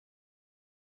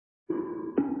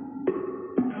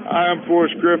Hi, I'm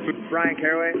Forrest Griffin. Brian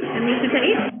Caraway. And Lisa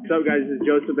Tate. What's up, guys? This is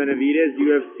Joseph Benavidez,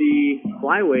 UFC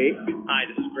flyweight. Hi,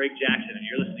 this is Greg Jackson, and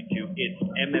you're listening to It's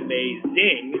MMA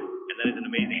Zing, and that is an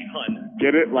amazing pun.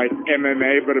 Get it? Like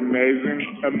MMA, but amazing?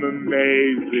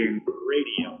 Amazing.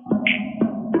 Radio.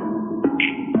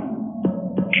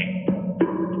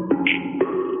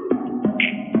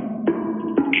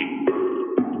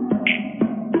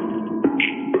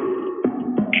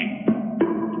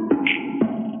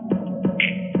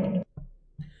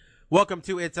 Welcome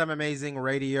to It's Amazing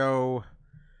Radio.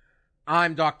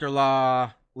 I'm Dr.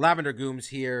 Law, Lavender Gooms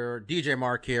here, DJ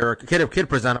Mark here, Kid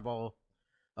Presentable,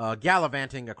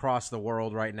 gallivanting across the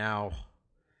world right now.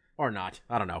 Or not.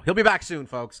 I don't know. He'll be back soon,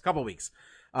 folks. Couple weeks.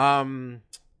 We're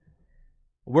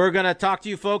going to talk to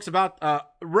you folks about a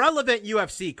relevant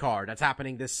UFC card that's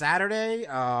happening this Saturday.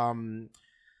 Some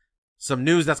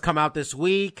news that's come out this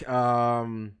week. A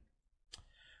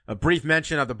brief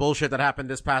mention of the bullshit that happened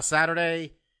this past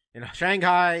Saturday in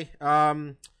Shanghai,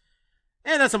 and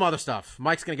then some other stuff.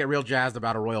 Mike's gonna get real jazzed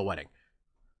about a royal wedding.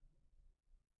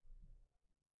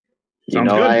 You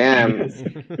know I am.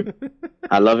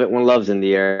 I love it when love's in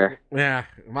the air. Yeah,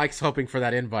 Mike's hoping for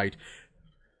that invite.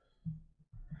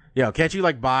 Yo, can't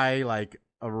you buy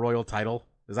a royal title?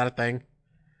 Is that a thing?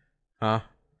 Huh?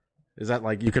 Is that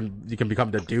you can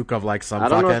become the Duke of some? I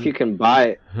don't know if you can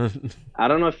buy. I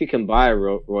don't know if you can buy a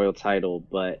royal title,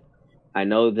 but I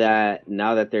know that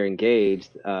now that they're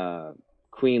engaged,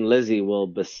 Queen Lizzie will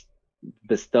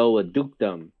bestow a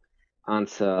dukedom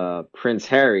onto Prince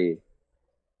Harry.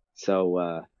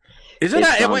 So isn't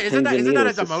that a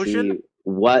demotion?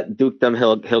 What dukedom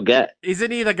he'll get?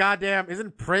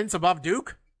 Isn't Prince above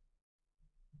Duke?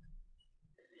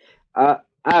 I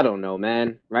don't know,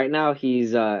 man. Right now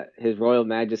he's His Royal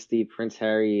Majesty Prince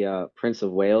Harry, Prince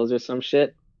of Wales or some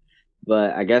shit.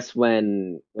 But I guess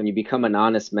when you become an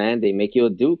honest man, they make you a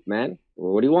duke, man.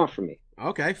 Well, what do you want from me?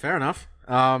 Okay, fair enough.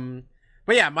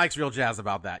 But yeah, Mike's real jazzed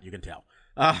about that. You can tell.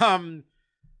 I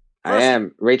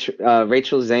am.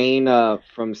 Rachel Zane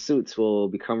from Suits will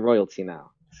become royalty now.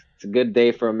 It's a good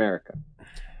day for America.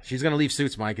 She's gonna leave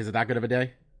Suits, Mike. Is it that good of a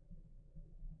day?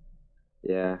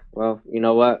 Yeah. Well, you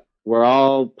know what? We're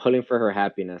all pulling for her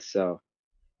happiness, so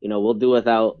we'll do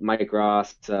without Mike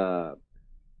Ross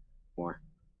more.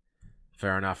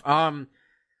 Fair enough.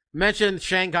 Mentioned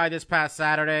Shanghai this past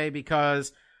Saturday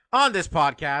because on this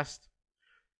podcast,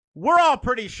 we're all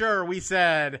pretty sure we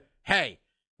said, hey,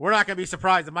 we're not going to be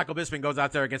surprised if Michael Bisping goes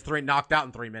out there and gets knocked out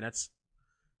in 3 minutes.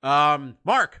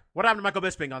 Mark, what happened to Michael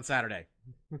Bisping on Saturday?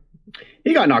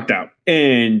 He got knocked out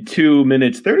in 2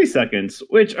 minutes, 30 seconds,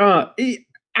 which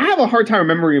I have a hard time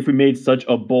remembering if we made such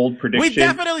a bold prediction. We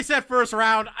definitely said first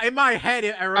round. In my head,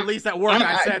 or at least at work,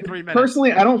 I said 3 minutes.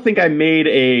 Personally, I don't think I made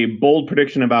a bold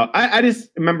prediction about... I just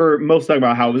remember most talking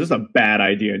about how it was just a bad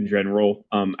idea in general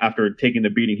after taking the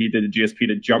beating he did to GSP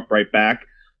to jump right back.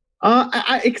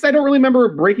 Because I don't really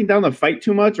remember breaking down the fight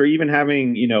too much or even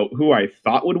having, who I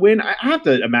thought would win. I have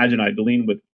to imagine I'd lean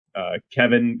with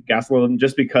Kevin Gastelum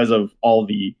just because of all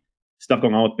the stuff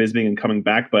going on with Bisping and coming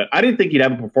back, but I didn't think he'd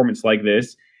have a performance like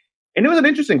this. And it was an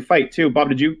interesting fight too. Bob,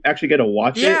 did you actually get to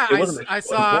watch it? Yeah, I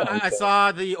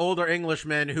saw the older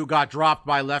Englishman who got dropped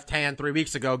by left hand 3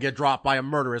 weeks ago get dropped by a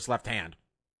murderous left hand.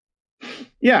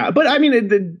 Yeah, but I mean,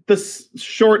 the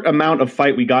short amount of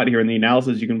fight we got here and the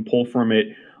analysis you can pull from it,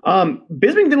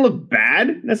 Bisping didn't look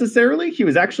bad necessarily. He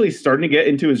was actually starting to get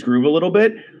into his groove a little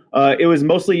bit. It was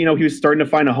mostly, he was starting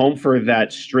to find a home for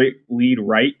that straight lead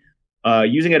right.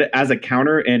 Using it as a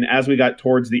counter, and as we got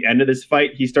towards the end of this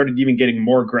fight, he started even getting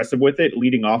more aggressive with it,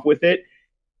 leading off with it.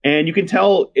 And you can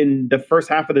tell in the first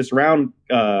half of this round,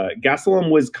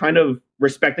 Gastelum was kind of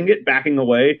respecting it, backing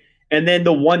away. And then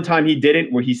the one time he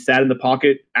didn't, where he sat in the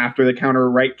pocket after the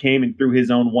counter right came and threw his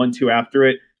own 1-2 after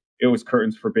it, it was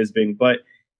curtains for Bisping. But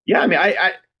yeah, I mean,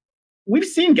 we've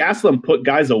seen Gastelum put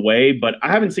guys away, but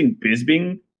I haven't seen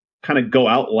Bisping kind of go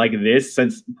out like this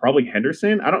since probably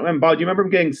Henderson. I don't remember. Bob, do you remember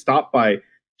him getting stopped by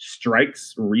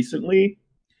strikes recently?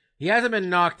 He hasn't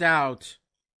been knocked out.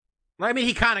 I mean,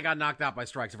 he kind of got knocked out by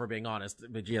strikes, if we're being honest,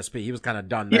 with GSP. He was kind of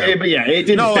done there. Yeah, but yeah, it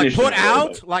didn't finish. Put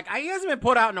out? He hasn't been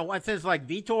put out in a while since,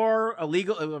 Vitor,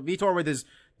 Vitor with his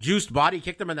juiced body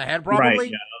kicked him in the head, probably. Right,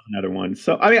 yeah, that was another one.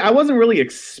 So, I mean, I wasn't really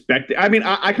expecting... I mean,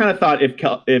 I kind of thought if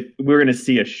we were going to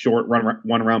see a short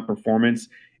one-round performance,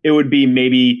 it would be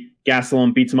maybe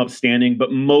Gastelum beats him up standing,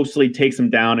 but mostly takes him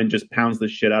down and just pounds the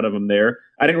shit out of him there.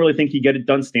 I didn't really think he'd get it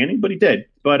done standing, but he did.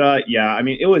 But yeah, I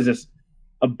mean, it was just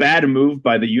a bad move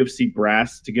by the UFC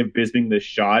brass to give Bisping this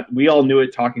shot. We all knew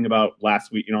it talking about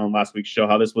last week, on last week's show,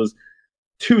 how this was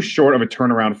too short of a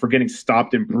turnaround for getting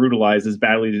stopped and brutalized as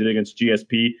badly as he did against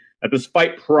GSP. That this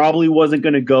fight probably wasn't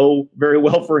going to go very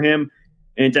well for him.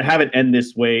 And to have it end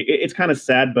this way, it's kind of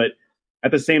sad. But at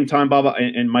the same time, Bob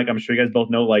and Mike, I'm sure you guys both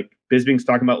know, like, Bisping's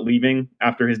talking about leaving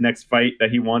after his next fight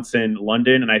that he wants in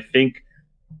London. And I think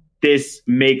this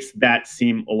makes that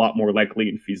seem a lot more likely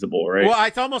and feasible, right? Well,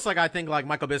 it's almost like I think like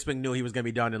Michael Bisping knew he was going to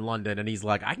be done in London, and he's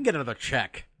like, I can get another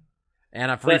check and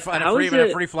a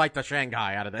free flight to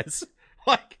Shanghai out of this.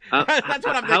 Like, that's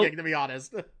what I'm thinking, to be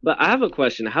honest. But I have a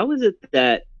question. How is it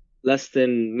that less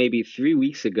than maybe 3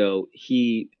 weeks ago,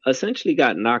 he essentially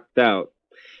got knocked out?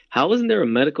 How wasn't there a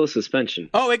medical suspension?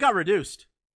 Oh, it got reduced.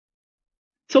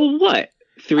 So what?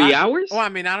 3 hours? Well, I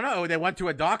mean, I don't know. They went to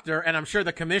a doctor, and I'm sure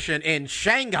the commission in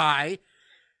Shanghai,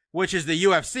 which is the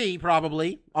UFC,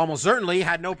 probably, almost certainly,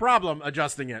 had no problem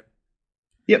adjusting it.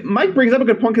 Yeah, Mike brings up a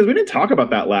good point because we didn't talk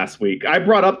about that last week. I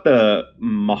brought up the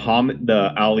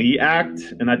Ali Act,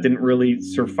 and that didn't really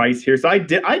suffice here. So I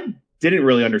didn't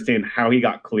really understand how he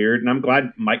got cleared, and I'm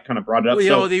glad Mike kind of brought it up.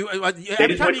 Well, they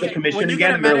just went to the commission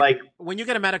again, and they're like, when you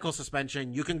get a medical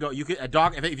suspension, you can go. You can a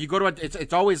doc. If you go to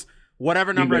it's always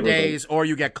whatever number of days, or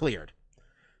you get cleared.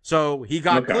 So he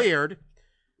got cleared,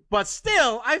 but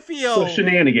still, I feel so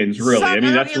shenanigans. Really, I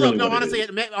mean, that's really what honestly, it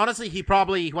is. honestly, he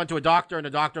probably went to a doctor, and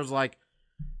the doctor was like,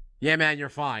 "Yeah, man, you're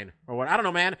fine," or what? I don't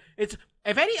know, man.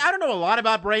 I don't know a lot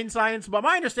about brain science, but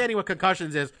my understanding with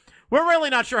concussions is we're really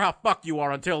not sure how fucked you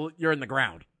are until you're in the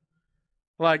ground.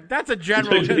 Like, that's a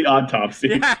general the autopsy.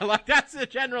 Yeah, like that's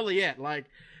generally it. Like,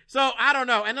 so I don't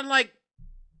know. And then like,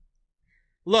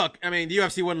 look, I mean, the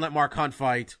UFC wouldn't let Mark Hunt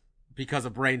fight because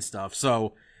of brain stuff.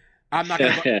 So I'm not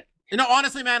gonna.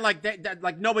 Honestly, man, like,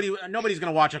 like nobody's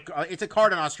gonna watch it's a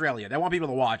card in Australia. They want people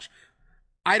to watch.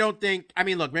 I don't think. I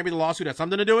mean, look, maybe the lawsuit has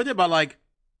something to do with it, but like,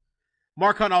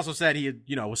 Mark Hunt also said he,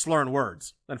 was slurring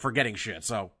words and forgetting shit.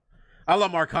 So I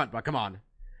love Mark Hunt, but come on.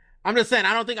 I'm just saying,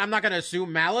 I'm not going to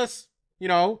assume malice,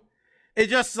 It's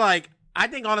just like, I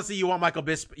think honestly you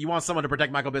want someone to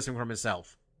protect Michael Bisping from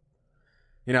himself.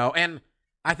 And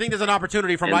I think there's an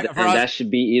opportunity for us. That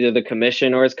should be either the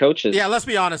commission or his coaches. Yeah, let's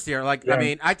be honest here. Like, yeah. I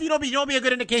mean, I think it'll be a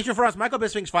good indication for us. Michael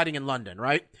Bisping's fighting in London,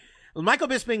 right? Michael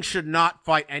Bisping should not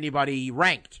fight anybody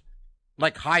ranked,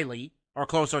 like highly or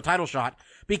close to a title shot,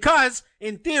 because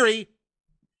in theory,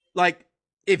 like,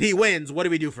 if he wins, what do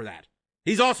we do for that?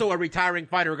 He's also a retiring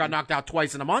fighter who got knocked out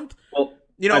twice in a month. Well,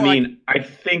 I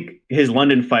think his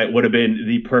London fight would have been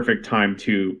the perfect time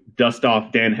to dust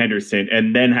off Dan Henderson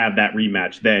and then have that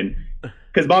rematch then.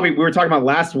 Because, Bobby, we were talking about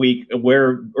last week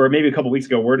or maybe a couple weeks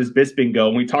ago, where does Bisping go?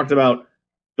 And we talked about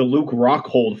the Luke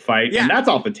Rockhold fight, and that's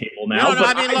off the table now. No,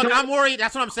 I mean, look, I'm worried.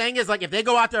 That's what I'm saying is, like, if they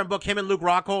go out there and book him and Luke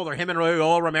Rockhold or him and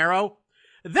Raul Romero,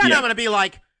 then I'm going to be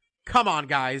like, come on,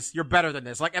 guys, you're better than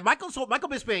this. Like, and Michael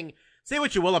Bisping, say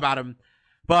what you will about him,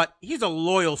 but he's a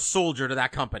loyal soldier to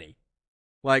that company.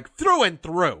 Like, through and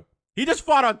through. He just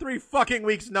fought on 3 fucking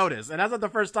weeks' notice, and that's not the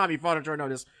first time he fought on short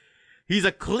notice. He's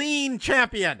a clean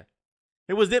champion.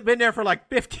 It been there for like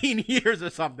 15 years or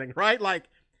something, right? Like,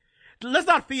 let's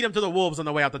not feed him to the wolves on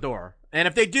the way out the door. And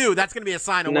if they do, that's going to be a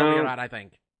sign of where we're at, I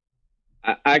think.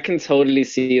 I can totally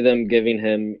see them giving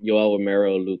him Yoel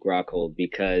Romero, Luke Rockhold,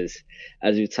 because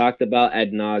as we've talked about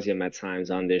ad nauseum at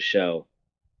times on this show,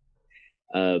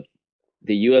 the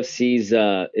UFC's,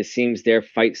 it seems their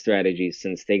fight strategy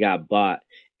since they got bought,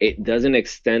 it doesn't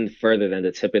extend further than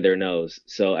the tip of their nose.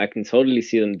 So I can totally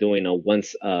see them doing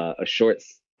a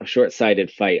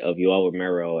short-sighted fight of Yoel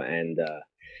Romero and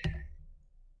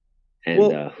who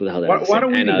the hell that is? Why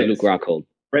don't we do this? Luke Rockhold.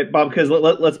 Right, Bob, because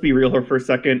let's be real here for a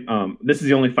second. This is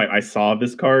the only fight I saw of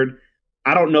this card.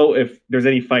 I don't know if there's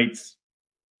any fights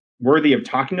worthy of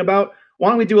talking about. Why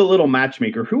don't we do a little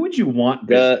matchmaker? Who would you want?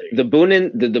 The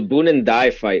Boone and Dai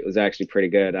fight was actually pretty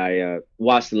good. I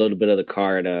watched a little bit of the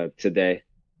card today.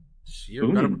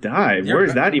 Boone and Dai? Where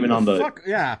is that even on the? Fuck,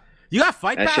 yeah. You got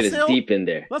Fight Pass still? That shit is deep in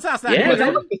there. Let's ask that. Yeah,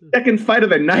 that was the second fight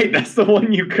of the night. That's the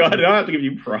one you got. I don't have to give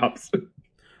you props.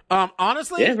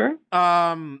 Honestly, yeah, bro.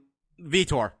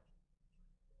 Vitor.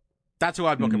 That's who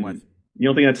I'd book him with. You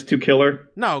don't think that's too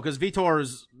killer? No, because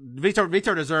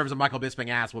Vitor deserves a Michael Bisping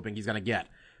ass whooping he's gonna get.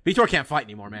 Vitor can't fight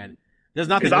anymore, man. There's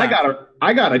nothing. Because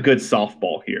I got a good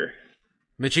softball here.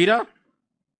 Machida?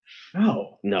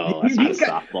 No, that's not a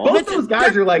softball. Both those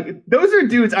guys are like, those are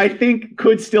dudes I think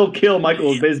could still kill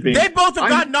Michael Bisping. They both have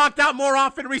gotten knocked out more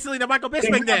often recently than Michael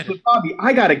Bisping did. Bobby,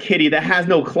 I got a kitty that has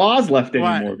no claws left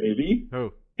anymore, baby.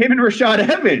 Who? Him and Rashad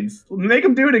Evans. Make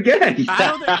him do it again.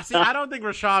 I don't think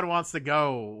Rashad wants to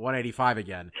go 185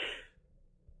 again.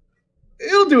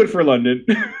 He'll do it for London.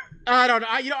 I don't know.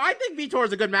 I think Vitor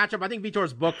is a good matchup. I think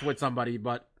Vitor's booked with somebody,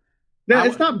 but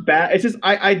It's not bad. It's just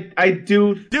I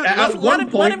do. Dude, at let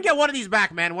point, him get one of these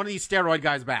back, man. One of these steroid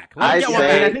guys back. Let him get one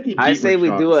back. think he I beat say we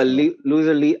Rashad, do a so.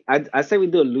 loser leave. I say we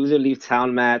do a loser leave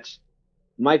town match.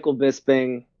 Michael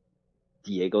Bisping,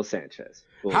 Diego Sanchez.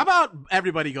 Boom. How about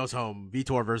everybody goes home?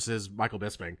 Vitor versus Michael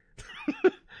Bisping.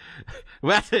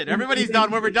 Well, that's it. Everybody's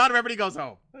done. When we're done, everybody goes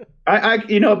home.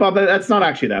 Bob, that's not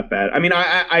actually that bad. I mean,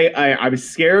 I was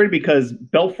scared because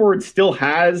Belfort still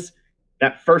has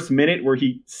that first minute where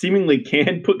he seemingly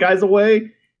can put guys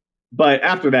away, but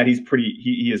after that, he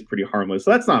is pretty harmless.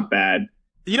 So that's not bad.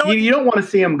 You don't want to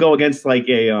see him go against like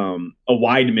a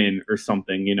Weidman or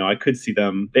something. I could see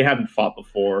them. They haven't fought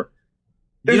before.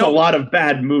 There's a lot of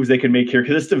bad moves they can make here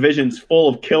because this division's full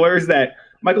of killers that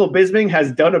Michael Bisping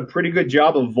has done a pretty good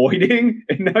job avoiding,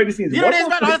 and now he just needs.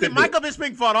 Honestly, Michael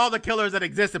Bisping fought all the killers that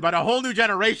existed, but a whole new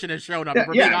generation has shown up.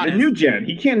 The new gen.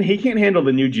 He can't handle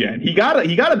the new gen. He got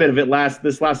a bit of it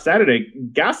this last Saturday.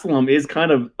 Gastelum is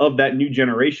kind of that new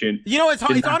generation. It's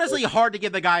honestly hard to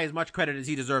give the guy as much credit as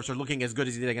he deserves for looking as good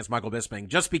as he did against Michael Bisping,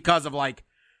 just because of like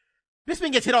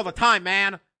Bisping gets hit all the time,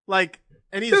 man.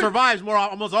 And he survives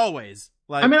almost always.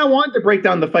 I wanted to break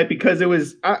down the fight because it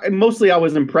was mostly I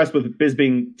was impressed with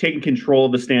Bisping taking control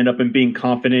of the stand-up and being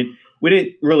confident. We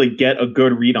didn't really get a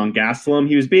good read on Gastelum.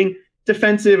 He was being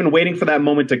defensive and waiting for that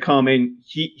moment to come, and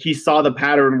he saw the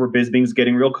pattern where Bisping's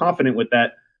getting real confident with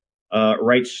that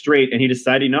right straight, and he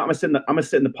decided, I'm gonna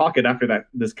sit in the pocket after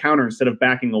this counter instead of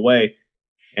backing away,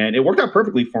 and it worked out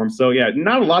perfectly for him. So yeah,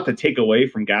 not a lot to take away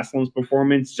from Gastelum's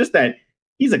performance, just that.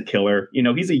 He's a killer.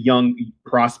 He's a young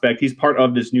prospect. He's part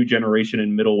of this new generation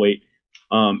in middleweight.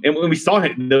 And when we saw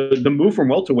him, the move from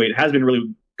welterweight has been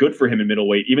really good for him in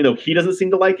middleweight, even though he doesn't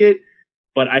seem to like it.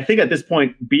 But I think at this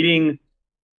point,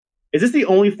 is this the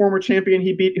only former champion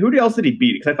he beat? Who else did he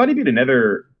beat? Because I thought he beat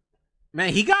another.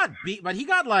 Man, he got beat, but he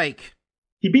got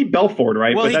he beat Belfort,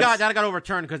 right? Well, that got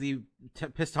overturned because he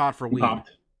pissed hot for weed.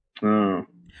 Oh.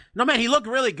 No, man, he looked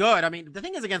really good. I mean, the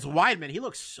thing is against Weidman, he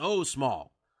looks so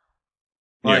small.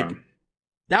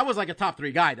 That was like a top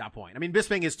 3 guy at that point. I mean,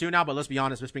 Bisping is too now, but let's be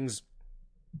honest, Bisping's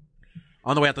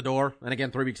on the way out the door. And again,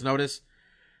 3 weeks notice.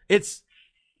 I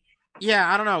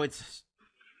don't know.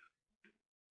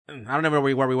 I don't know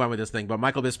where we went with this thing, but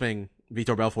Michael Bisping,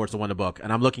 Vitor Belfort's the one to book.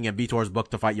 And I'm looking at Vitor's book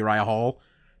to fight Uriah Hall.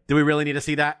 Do we really need to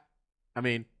see that? I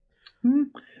mean, you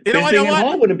know what?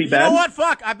 Hall wouldn't be bad. You know what?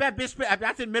 Fuck. I bet Bisping,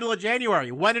 that's in middle of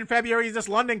January. When in February is this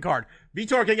London card?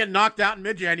 Vitor can get knocked out in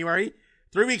mid-January.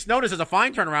 3 weeks notice is a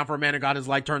fine turnaround for a man who got his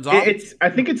light turns off. I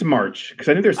think it's March because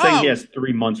I think they're saying he has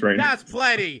 3 months right now. That's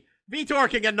plenty. Vitor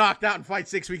can get knocked out and fight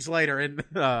 6 weeks later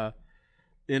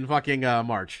in fucking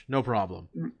March. No problem.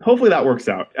 Hopefully that works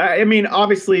out. I mean,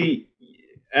 obviously,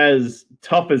 as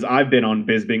tough as I've been on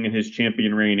Bisping in his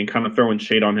champion reign and kind of throwing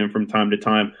shade on him from time to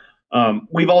time,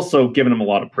 we've also given him a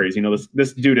lot of praise.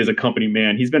 This dude is a company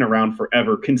man. He's been around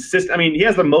forever. Consistent. I mean, he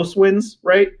has the most wins,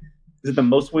 right? Is it the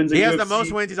most wins? He has the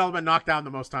most wins. He's also been knocked down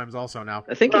the most times also now.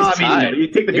 I think he's tied. You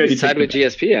take the good. He's tied with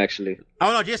GSP, actually.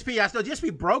 Oh, no, GSP. Yeah, no,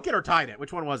 GSP broke it or tied it?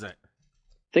 Which one was it?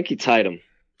 I think he tied him.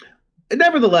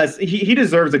 Nevertheless, he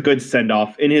deserves a good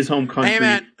send-off in his home country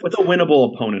with a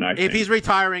winnable opponent, I think. If he's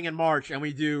retiring in March and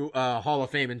we do Hall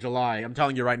of Fame in July, I'm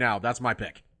telling you right now, that's my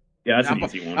pick. Yeah, that's an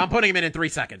easy one. I'm putting him in 3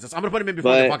 seconds. I'm going to put him in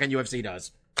before the fucking UFC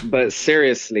does. But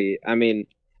seriously, I mean,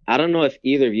 I don't know if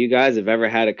either of you guys have ever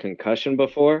had a concussion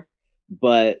before,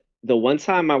 but the one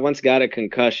time I once got a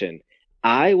concussion,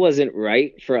 I wasn't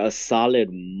right for a solid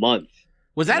month.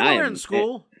 Was that when you were in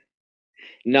school?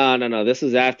 No. This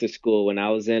was after school when I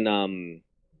was when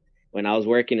I was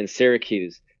working in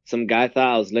Syracuse. Some guy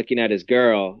thought I was looking at his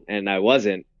girl, and I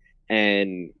wasn't.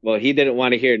 And, well, he didn't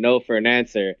want to hear no for an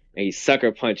answer, and he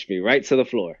sucker punched me right to the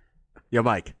floor. Yo,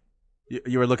 Mike,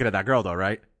 you were looking at that girl, though,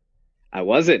 right? I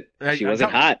wasn't. She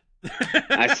wasn't hot.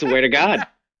 I swear to God.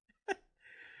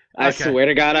 I swear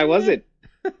to God I wasn't.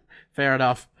 Fair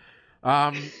enough.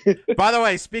 By the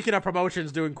way, speaking of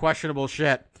promotions doing questionable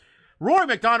shit, Rory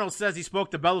McDonald says he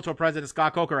spoke to Bellator president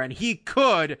Scott Coker and he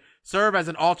could serve as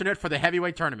an alternate for the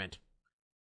heavyweight tournament.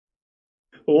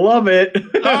 Love it.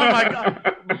 Oh my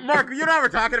God. Mark, you and I were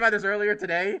talking about this earlier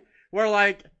today, where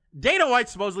like Dana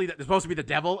White's supposed to be the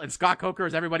devil and Scott Coker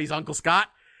is everybody's Uncle Scott.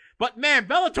 But man,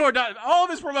 Bellator does all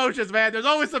of his promotions, man. There's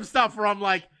always some stuff where I'm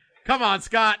like, come on,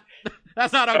 Scott.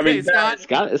 That's not okay, Scott.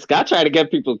 Scott trying to get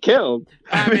people killed.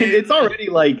 I mean, it's already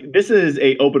like this is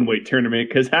a open weight tournament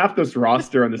because half this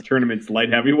roster on this tournament's light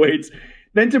heavyweights.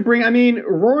 Then to bring, I mean,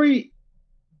 Rory,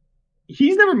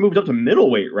 he's never moved up to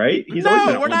middleweight, right? He's always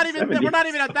been at we're not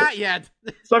even at that yet.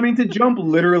 So I mean, to jump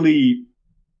literally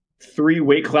 3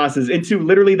 weight classes into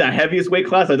literally the heaviest weight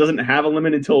class that doesn't have a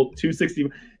limit until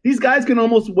 260. These guys can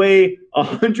almost weigh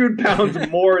 100 pounds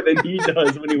more than he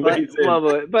does when he weighs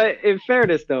in. But in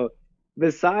fairness, though,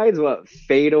 besides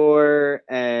Fedor,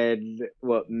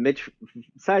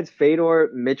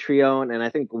 Mitrione, and I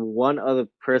think one other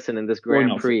person in this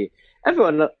Grand Prix,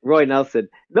 Roy Nelson,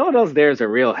 no one else there is a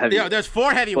real heavy. Yeah, there's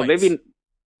 4 heavyweights. Well,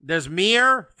 there's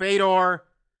Mir, Fedor,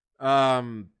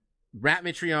 Rat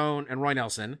Mitrione, and Roy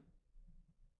Nelson.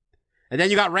 And then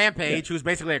you got Rampage, who's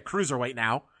basically a cruiserweight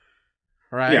now.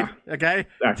 Right? Yeah. Okay?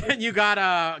 Exactly. Then you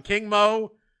got King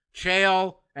Mo,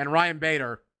 Chael, and Ryan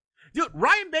Bader. Dude,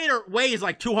 Ryan Bader weighs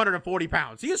like 240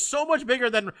 pounds. He is so much bigger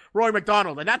than Roy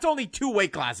McDonald, and that's only 2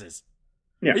 weight classes.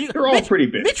 Yeah, they're all pretty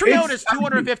big. Mitrione is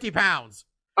 250 pounds.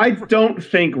 I don't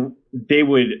think they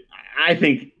would. I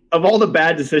think of all the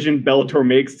bad decisions Bellator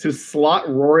makes, to slot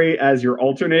Rory as your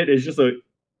alternate is just a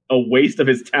waste of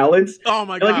his talents. Oh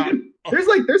my God.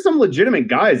 There's some legitimate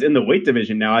guys in the weight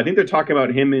division now. I think they're talking about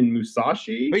him and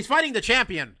Musashi. But he's fighting the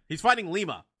champion. He's fighting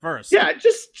Lima first. Yeah,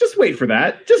 just wait for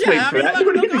that. Wait for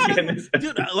that.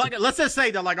 Dude, let's just say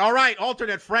that, all right,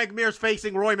 alternate Frank Mir's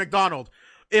facing Roy McDonald.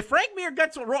 If Frank Mir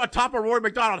gets on top of Roy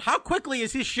McDonald, how quickly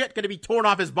is his shit going to be torn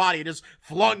off his body and just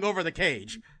flung over the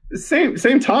cage? Same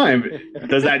time.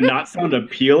 Does that not sound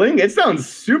appealing? It sounds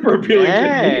super appealing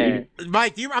to me.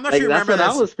 Mike, I'm not sure you remember this.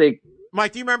 I was thinking.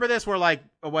 Mike, do you remember this? Where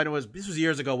this was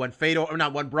years ago when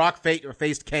Brock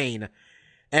faced Kane,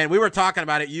 and we were talking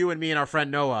about it, you and me and our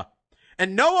friend Noah,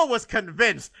 and Noah was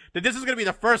convinced that this is going to be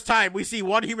the first time we see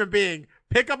one human being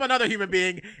pick up another human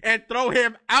being and throw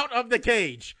him out of the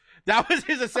cage. That was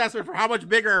his assessment for how much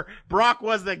bigger Brock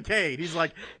was than Kane. He's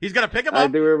like, he's going to pick him up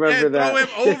and throw him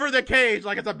over the cage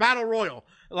like it's a battle royal.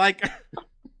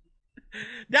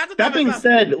 That being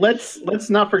said, let's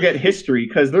not forget history,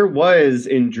 because there was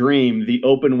in Dream the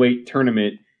open weight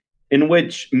tournament in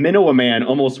which Minowa Man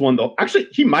almost won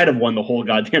he might have won the whole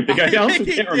goddamn thing. I also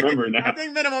can't remember now. I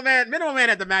think Minowa Man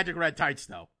had the magic red tights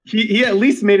though. He at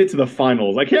least made it to the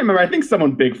finals. I can't remember. I think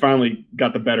someone big finally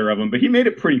got the better of him, but he made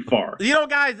it pretty far.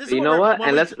 Guys, this is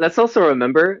And let's also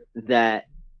remember that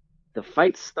the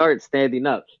fight starts standing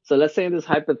up. So let's say in this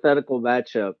hypothetical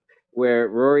matchup where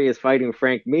Rory is fighting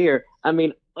Frank Mir, I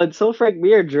mean, until Frank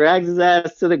Mir drags his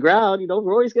ass to the ground,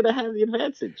 Rory's going to have the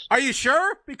advantage. Are you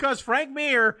sure? Because Frank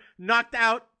Mir knocked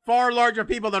out far larger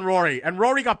people than Rory, and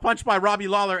Rory got punched by Robbie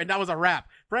Lawler, and that was a wrap.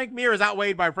 Frank Mir is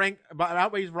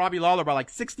outweighs Robbie Lawler by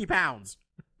 60 pounds.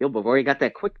 Yo, but Rory got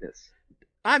that quickness.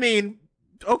 I mean,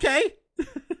 okay.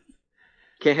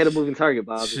 Can't hit a moving target,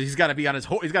 Bob. He's got to be on his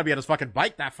fucking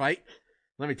bike that fight.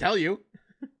 Let me tell you.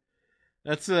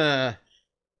 That's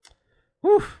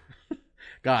whew.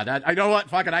 God, I know what.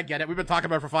 Fuck it, I get it. We've been talking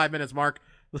about it for 5 minutes, Mark.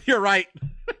 You're right.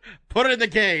 Put it in the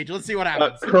cage. Let's see what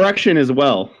happens. Correction as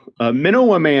well.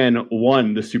 Minowa Man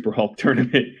won the Super Hulk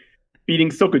tournament, beating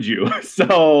Sokoju. So,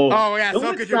 oh yeah,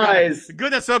 Sokoju.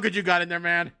 Good that Sokoju got in there,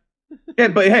 man. Yeah,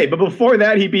 but before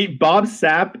that, he beat Bob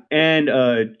Sapp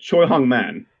and Choi Hong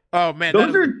Man. Oh man,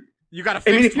 you got a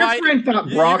fixed fight. If fight. Your friend thought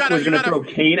Brock was going to throw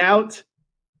Kane out,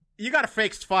 you got a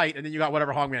fixed fight, and then you got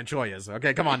whatever Hong Man Choi is.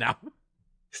 Okay, come on now.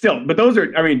 Still, but those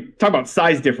are, talk about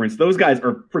size difference. Those guys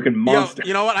are freaking monsters.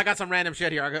 You know what? I got some random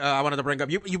shit here I wanted to bring up.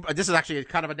 This is actually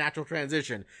kind of a natural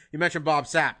transition. You mentioned Bob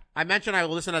Sapp. I mentioned I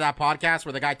listened to that podcast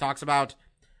where the guy talks about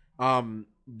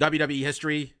WWE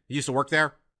history. He used to work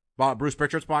there. Bruce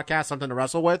Pritchard's podcast, Something to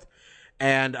Wrestle With.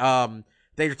 And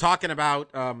they're talking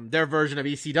about their version of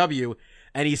ECW.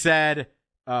 And he said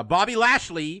Bobby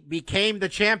Lashley became the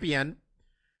champion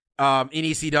in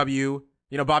ECW.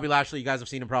 Bobby Lashley, you guys have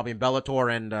seen him probably in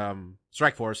Bellator and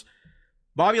Strikeforce.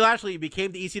 Bobby Lashley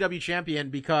became the ECW champion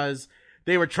because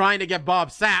they were trying to get Bob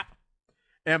Sapp,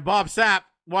 and Bob Sapp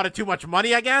wanted too much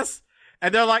money, I guess.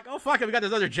 And they're like, oh, fuck it, we got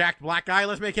this other jacked black guy,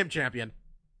 let's make him champion.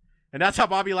 And that's how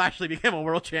Bobby Lashley became a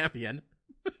world champion.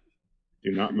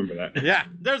 Do not remember that. Yeah,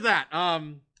 there's that.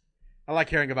 I like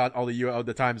hearing about all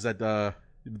the times that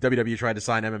WWE tried to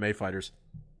sign MMA fighters.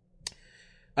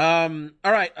 All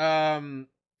right,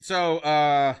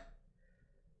 So,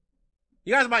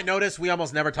 you guys might notice we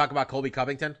almost never talk about Colby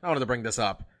Covington. I wanted to bring this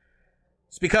up.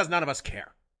 It's because none of us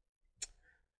care.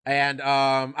 And,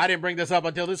 I didn't bring this up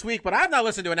until this week, but I've not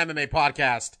listened to an MMA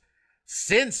podcast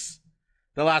since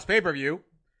the last pay-per-view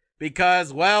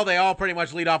because, well, they all pretty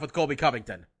much lead off with Colby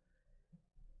Covington.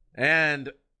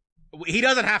 And he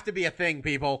doesn't have to be a thing,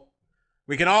 people.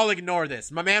 We can all ignore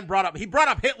this. My man brought up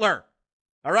Hitler.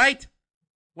 All right?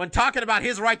 When talking about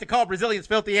his right to call Brazilians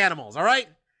filthy animals, all right?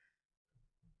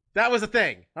 That was a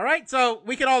thing, all right? So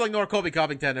we can all ignore Colby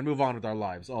Covington and move on with our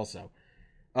lives also.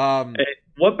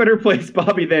 What better place,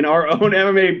 Bobby, than our own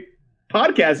MMA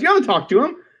podcast. You don't talk to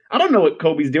him. I don't know what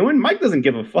Kobe's doing. Mike doesn't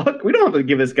give a fuck. We don't have to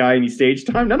give this guy any stage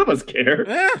time. None of us care.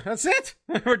 Yeah, that's it.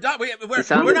 We're done.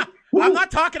 We're not. I'm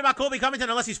not talking about Colby Covington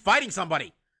unless he's fighting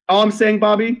somebody. All I'm saying,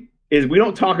 Bobby, is we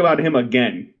don't talk about him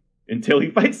again until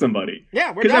he fights somebody.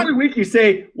 Yeah, we're Because done. every week you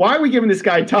say, why are we giving this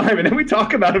guy time? And then we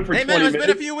talk about him for 20 minutes. Hey, man, it's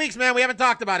been a few weeks, man. We haven't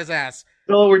talked about his ass.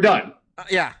 So we're done.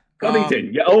 Yeah.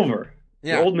 Covington, you're over.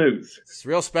 Yeah. Old news. It's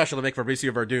real special to make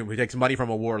Fabricio Verdum, who takes money from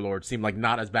a warlord, seem like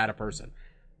not as bad a person.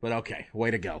 But okay,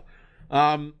 way to go.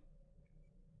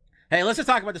 Hey, let's just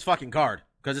talk about this fucking card,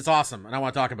 because it's awesome, and I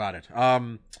want to talk about it.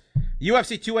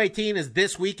 UFC 218 is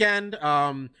this weekend.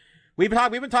 We've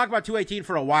been talking about 218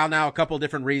 for a while now, a couple of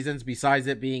different reasons, besides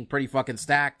it being pretty fucking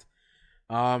stacked.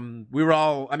 We were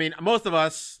all, I mean, most of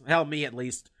us, hell, me at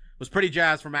least, was pretty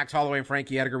jazzed for Max Holloway and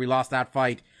Frankie Edgar. We lost that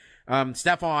fight.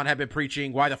 Stefan had been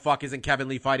preaching, why the fuck isn't Kevin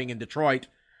Lee fighting in Detroit?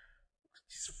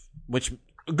 Which,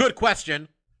 good question.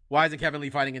 Why isn't Kevin Lee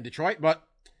fighting in Detroit? But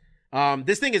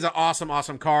this thing is an awesome,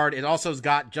 awesome card. It also's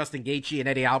got Justin Gaethje and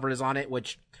Eddie Alvarez on it,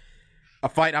 which a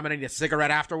fight I'm going to need a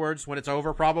cigarette afterwards when it's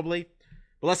over, probably.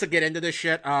 But let's get into this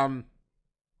shit.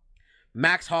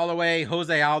 Max Holloway,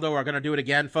 Jose Aldo are going to do it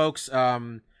again, folks.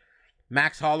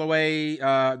 Max Holloway,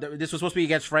 this was supposed to be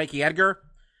against Frankie Edgar,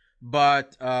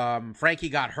 but Frankie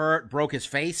got hurt, broke his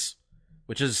face,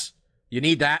 which is, you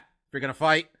need that if you're going to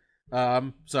fight.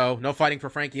 So no fighting for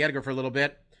Frankie Edgar for a little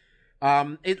bit.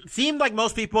 It seemed like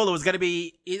most people, it was going to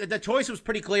be, the choice was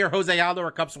pretty clear, Jose Aldo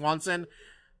or Cub Swanson.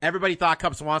 Everybody thought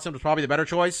Cub Swanson was probably the better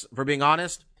choice, for being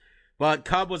honest. But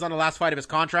Cub was on the last fight of his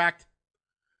contract,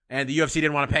 and the UFC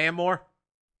didn't want to pay him more.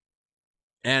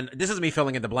 And this is me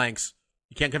filling in the blanks.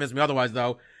 You can't convince me otherwise,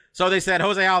 though. So they said,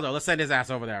 Jose Aldo, let's send his ass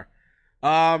over there.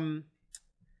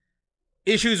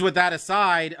 Issues with that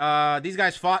aside, these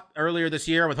guys fought earlier this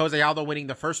year with Jose Aldo winning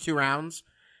the first 2 rounds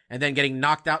and then getting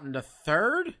knocked out in the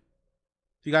third.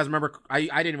 If you guys remember, I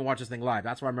didn't even watch this thing live.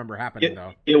 That's what I remember happening,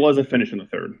 though. It was a finish in the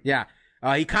third. Yeah.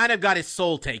 He kind of got his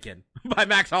soul taken by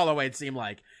Max Holloway, it seemed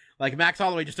like. Like, Max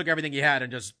Holloway just took everything he had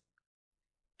and just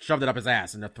shoved it up his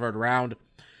ass in the third round.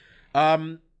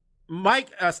 Mike,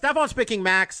 Stefan's picking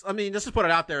Max. I mean, just to put it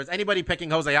out there, is anybody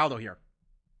picking Jose Aldo here?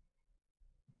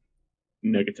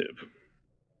 Negative.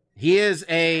 He is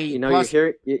a. You know, plus...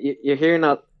 you're hearing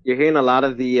a lot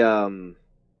of the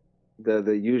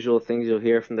usual things you'll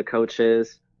hear from the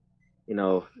coaches. You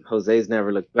know, Jose's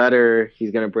never looked better. He's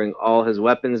gonna bring all his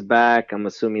weapons back. I'm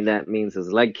assuming that means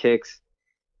his leg kicks.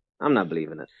 I'm not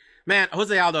believing it. Man,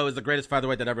 Jose Aldo is the greatest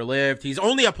featherweight that ever lived. He's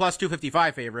only a plus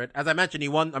 255 favorite. As I mentioned, he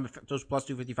won, plus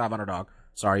 255 underdog.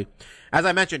 Sorry. As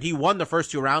I mentioned, he won the first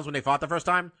 2 rounds when they fought the first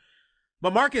time.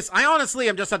 But Marcus, I honestly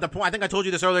am just at the point, I think I told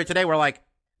you this earlier today, where like,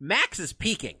 Max is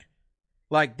peaking.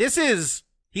 Like, he's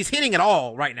hitting it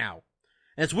all right now.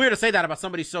 And it's weird to say that about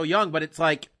somebody so young, but it's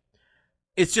like,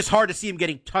 it's just hard to see him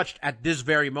getting touched at this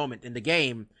very moment in the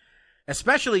game.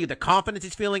 Especially the confidence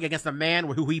he's feeling against a man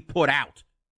who he put out.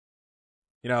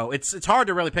 You know, it's hard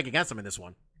to really pick against him in this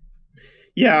one.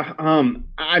 Yeah,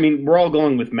 I mean, we're all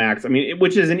going with Max. I mean,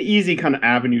 which is an easy kind of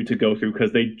avenue to go through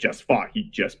because they just fought. He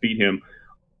just beat him.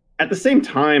 At the same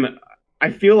time,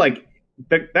 I feel like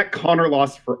that Conor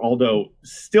loss for Aldo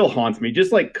still haunts me,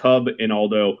 just like Cub and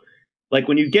Aldo. Like,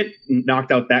 when you get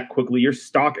knocked out that quickly, your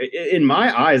stock, in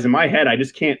my eyes, in my head, I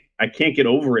can't get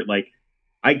over it. Like,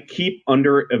 I keep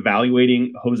under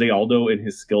evaluating Jose Aldo and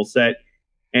his skill set.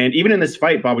 And even in this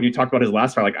fight, Bob, when you talked about his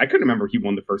last fight, like, I couldn't remember he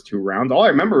won the first 2 rounds. All I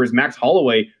remember is Max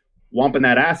Holloway whomping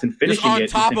that ass and finishing it.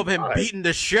 Just on top of him, beating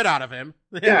the shit out of him.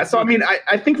 Yeah, so I mean,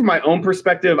 I think from my own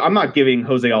perspective, I'm not giving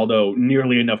Jose Aldo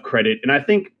nearly enough credit. And I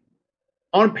think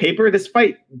on paper, this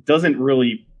fight doesn't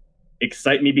really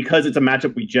excite me because it's a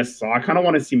matchup we just saw. I kind of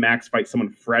want to see Max fight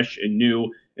someone fresh and new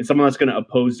and someone that's going to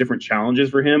oppose different challenges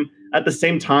for him. At the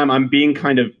same time, I'm being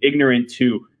kind of ignorant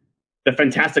to the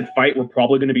fantastic fight we're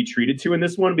probably going to be treated to in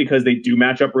this one because they do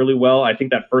match up really well. I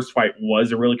think that first fight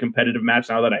was a really competitive match.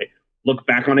 Now that I look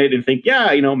back on it and think,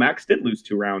 yeah, you know, Max did lose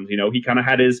 2 rounds. You know, he kind of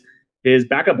had his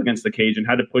backup against the cage and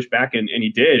had to push back, and he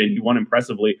did, and he won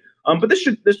impressively. But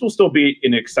this will still be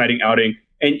an exciting outing.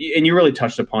 And you really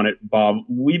touched upon it, Bob.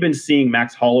 We've been seeing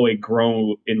Max Holloway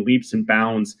grow in leaps and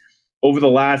bounds over the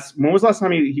last. When was the last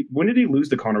time when did he lose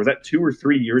to Conor? Was that 2 or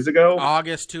 3 years ago?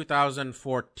 August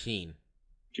 2014.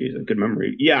 Jeez, good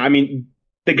memory. Yeah, I mean,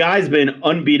 the guy's been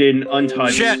unbeaten,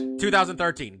 untouched. Shit,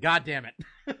 2013. God damn it.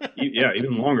 Yeah,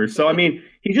 even longer. So, I mean,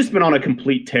 he's just been on a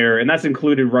complete tear, and that's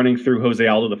included running through Jose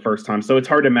Aldo the first time. So it's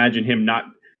hard to imagine him not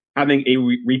having a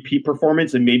repeat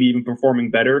performance and maybe even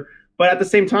performing better. But at the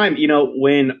same time, you know,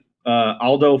 when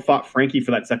Aldo fought Frankie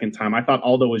for that second time. I thought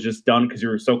Aldo was just done because you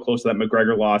were so close to that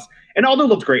McGregor loss. And Aldo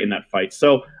looked great in that fight.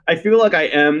 So I feel like I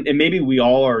am, and maybe we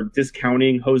all are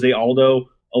discounting Jose Aldo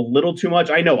a little too much.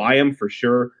 I know I am for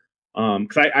sure.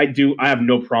 Because I have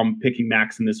no problem picking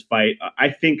Max in this fight. I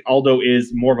think Aldo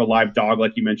is more of a live dog,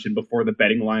 like you mentioned before. The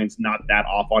betting line's not that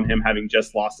off on him, having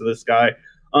just lost to this guy.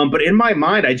 But in my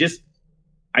mind, I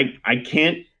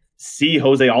can't see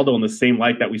Jose Aldo in the same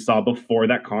light that we saw before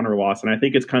that Conor loss, and I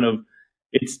think it's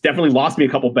definitely lost me a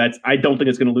couple bets. I don't think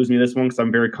it's going to lose me this one because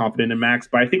I'm very confident in Max,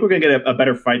 but I think we're going to get a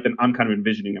better fight than I'm kind of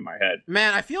envisioning in my head.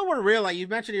 Man, I feel we're real. Like you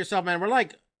mentioned yourself, man. We're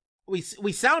like we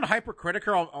sound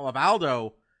hypercritical of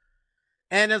Aldo.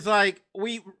 And it's like,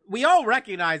 we all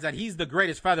recognize that he's the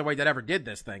greatest featherweight that ever did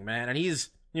this thing, man. And he's,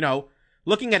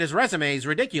 looking at his resume, is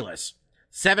ridiculous.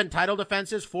 7 title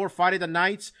defenses, 4 Fight of the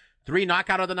Nights, 3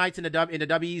 Knockout of the Nights in the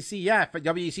WEC. Yeah,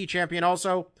 WEC champion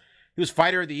also. He was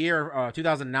Fighter of the Year,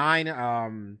 2009,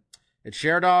 at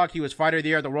Sherdog. He was Fighter of the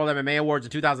Year at the World MMA Awards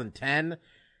in 2010.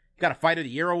 He got a Fighter of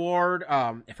the Year award,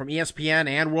 from ESPN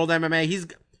and World MMA.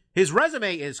 His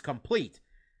resume is complete.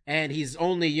 And he's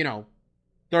only,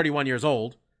 31 years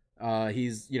old.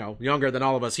 He's, younger than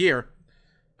all of us here.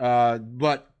 Well,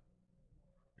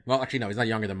 actually, no, he's not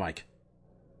younger than Mike.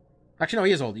 Actually, no,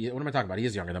 he is old. What am I talking about? He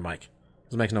is younger than Mike.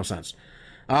 This makes no sense.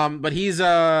 But he's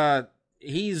on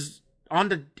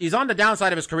the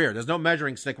downside of his career. There's no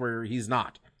measuring stick where he's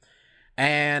not.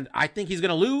 And I think he's going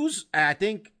to lose. I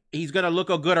think he's going to look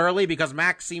good early because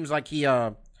Max seems like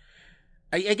I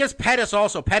guess Pettis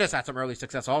had some early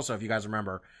success also, if you guys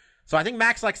remember. So I think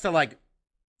Max likes to,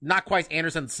 not quite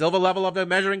Anderson Silva level of the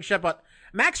measuring stick, but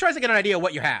Max tries to get an idea of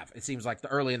what you have, it seems like,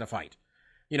 early in the fight.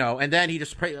 And then he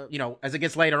just, as it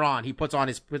gets later on, he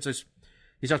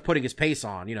he starts putting his pace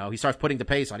on, he starts putting the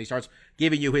pace on. He starts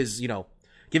giving you his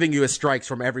strikes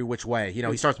from every which way.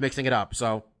 He starts mixing it up.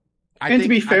 So, to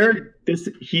be fair,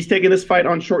 he's taking this fight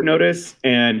on short notice,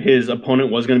 and his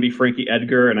opponent was going to be Frankie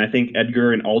Edgar, and I think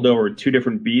Edgar and Aldo are 2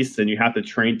 different beasts, and you have to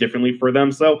train differently for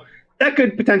them. So that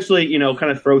could potentially,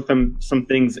 kind of throw some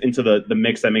things into the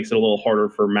mix that makes it a little harder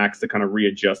for Max to kind of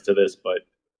readjust to this. But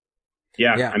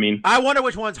yeah, I mean, I wonder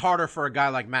which one's harder for a guy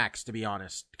like Max, to be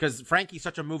honest, because Frankie's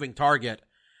such a moving target,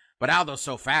 but Aldo's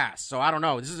so fast. So I don't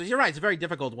know. You're right. It's a very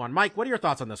difficult one. Mike, what are your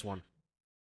thoughts on this one?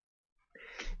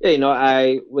 Yeah,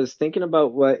 I was thinking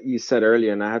about what you said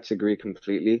earlier, and I have to agree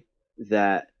completely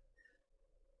that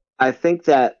I think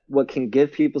that what can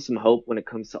give people some hope when it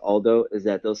comes to Aldo is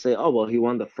that they'll say, oh, well, he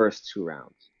won the first 2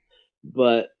 rounds.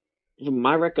 But from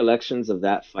my recollections of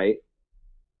that fight,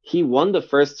 he won the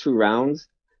first 2 rounds,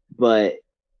 but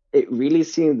it really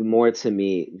seemed more to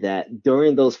me that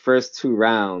during those first 2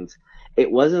 rounds,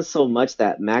 it wasn't so much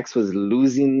that Max was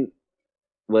losing,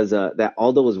 that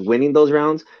Aldo was winning those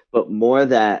rounds, but more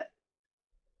that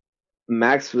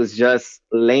Max was just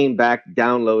laying back,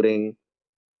 downloading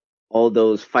all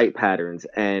those fight patterns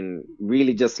and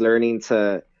really just learning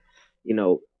to,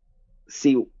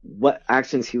 see what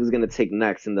actions he was going to take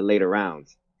next in the later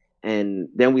rounds. And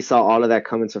then we saw all of that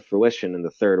come into fruition in the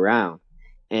 3rd round.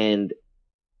 And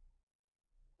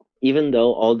even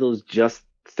though Aldo's just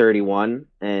 31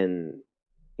 and,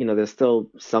 there's still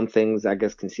some things I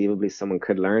guess conceivably someone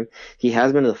could learn, he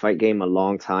has been in the fight game a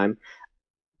long time.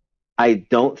 I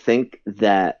don't think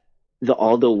that the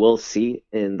Aldo we'll see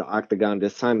in the octagon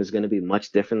this time is going to be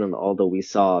much different than the Aldo we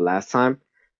saw last time.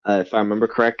 If I remember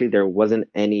correctly, there wasn't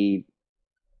any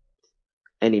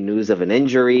news of an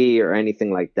injury or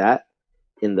anything like that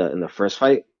in the first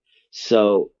fight.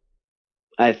 So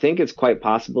I think it's quite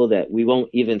possible that we won't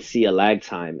even see a lag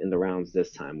time in the rounds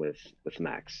this time with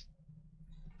Max.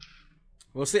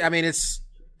 We'll see. I mean,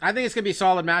 I think it's going to be a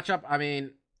solid matchup. I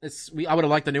mean, I would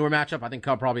have liked the newer matchup. I think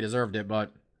Cub probably deserved it,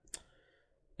 but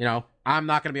I'm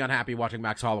not going to be unhappy watching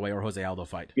Max Holloway or Jose Aldo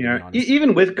fight. Yeah,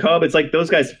 even with Cub, it's like those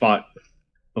guys fought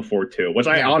before too, which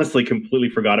I honestly completely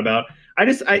forgot about.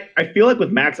 I feel like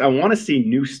with Max, I want to see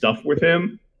new stuff with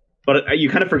him, but you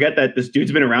kind of forget that this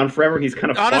dude's been around forever. He's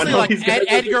kind of honestly like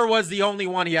Edgar was the only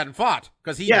one he hadn't fought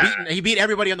because he beat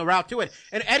everybody on the route to it.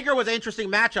 And Edgar was an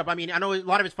interesting matchup. I mean, I know a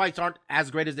lot of his fights aren't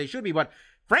as great as they should be, but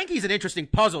Frankie's an interesting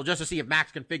puzzle just to see if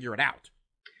Max can figure it out.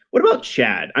 What about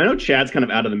Chad? I know Chad's kind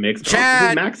of out of the mix. Is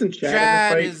Max and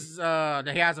Chad in the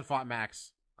fight? He hasn't fought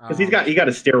Max. Because he got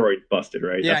a steroid busted,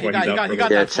 right? Yeah, he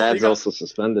got Chad's also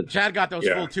suspended. Chad got those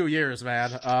full 2 years,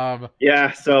 man. I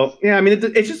mean,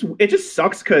 it just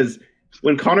sucks because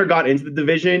when Conor got into the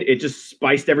division, it just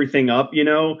spiced everything up,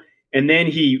 and then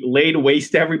he laid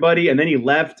waste to everybody, and then he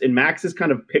left, and Max has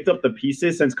kind of picked up the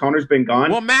pieces since Connor's been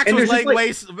gone. Well, Max And was there's just, laying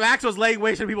waste. Max was laying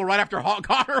waste to people right after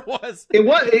Connor was. It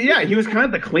was, yeah, he was kind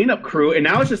of the cleanup crew, and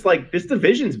now it's just like this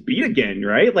division's beat again,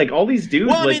 right? Like all these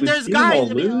dudes. Well, I like, mean, we've there's seen them all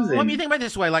guys. I mean, lose, let me think about it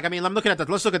this way. Like, I mean, I'm looking at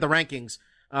let's look at the rankings.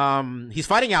 He's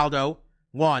fighting Aldo.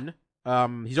 One.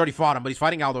 He's already fought him, but he's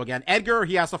fighting Aldo again. Edgar,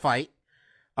 he has to fight.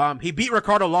 He beat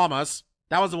Ricardo Lamas.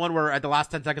 That was the one where at the last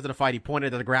 10 seconds of the fight, he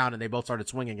pointed at the ground and they both started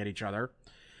swinging at each other.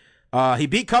 He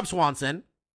beat Cub Swanson.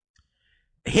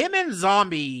 Him and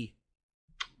Zombie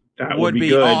that would be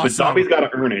good, awesome. but Zombie's got to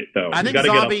earn it though. I think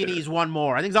Zombie needs one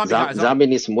more. I think Zombie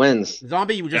needs some wins.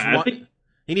 Zombie just Yeah,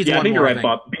 he needs one more. I think you're right,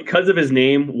 Bob. Because of his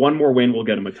name, one more win will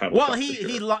get him a title. Well, shot he for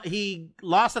sure. he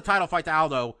lost the title fight to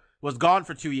Aldo, was gone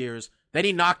for 2 years. Then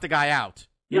he knocked the guy out.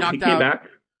 He came back.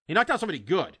 He knocked out somebody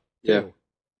good. Yeah. Too.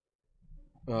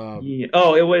 Yeah.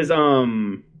 Oh, it was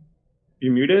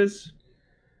Bermudez.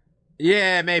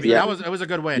 Yeah, maybe Yeah. it was a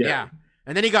good win. Yeah. Yeah.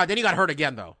 And then he got hurt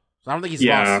again though. So I don't think he's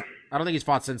Yeah. lost. I don't think he's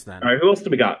fought since then. All right, who else do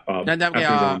we got, Bob? Then after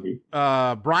that, Zombie?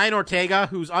 Brian Ortega,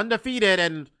 who's undefeated,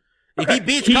 and if he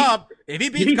beats He- Cub, He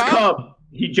beats Cub.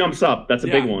 He jumps up. That's a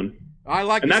Yeah. big one, I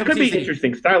like. and me that some could be TC.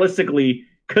 interesting stylistically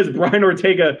because Brian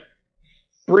Ortega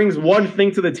brings one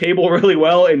thing to the table really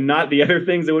well and not the other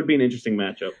things. It would be an interesting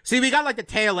matchup. See, we got like the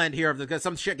tail end here of because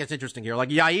some shit gets interesting here. Like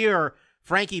Yair,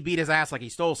 Frankie beat his ass like he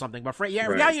stole something, but Right.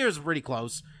 Yair's pretty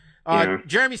close. Yeah.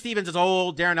 Jeremy Stevens is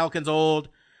old. Darren Elkin's old.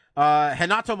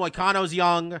 Renato Moicano's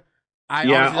young. I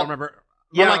Yeah. honestly don't remember.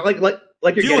 Yeah, But,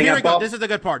 like you're here getting we at, go. Bob. This is the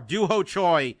good part. Duho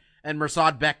Choi and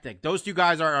Mirsad Bektik. Those two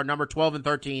guys are number 12 and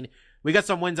 13. We got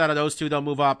some wins out of those two. They'll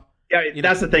move up. Yeah, You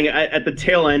that's the thing. At the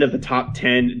tail end of the top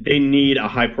 10, they need a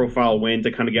high-profile win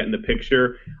to kind of get in the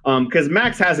picture. Because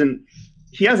Max hasn't.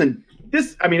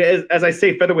 This, I mean, as I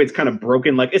say, featherweight's kind of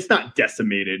broken. Like it's not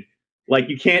decimated. Like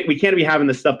we can't be having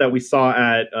the stuff that we saw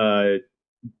at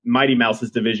Mighty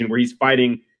Mouse's division where he's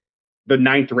fighting the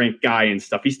 9th ranked guy and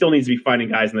stuff. He still needs to be fighting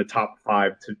guys in the top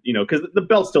 5 to, because the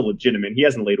belt's still legitimate. He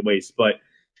hasn't laid waste, but.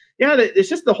 Yeah, it's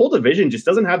just the whole division just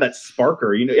doesn't have that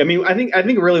sparker. I mean, I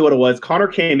think really what it was, Connor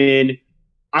came in.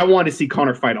 I wanted to see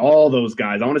Connor fight all those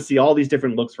guys. I want to see all these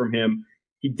different looks from him.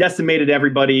 He decimated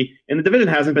everybody, and the division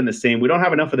hasn't been the same. We don't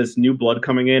have enough of this new blood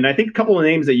coming in. I think a couple of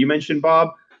names that you mentioned, Bob,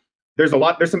 there's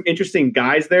some interesting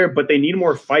guys there, but they need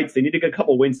more fights. They need to get a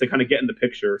couple wins to kind of get in the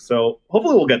picture. So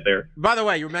hopefully we'll get there. By the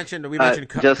way, we mentioned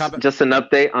just an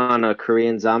update on a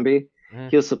Korean Zombie. Mhm.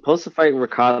 He was supposed to fight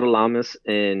Ricardo Lamas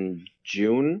in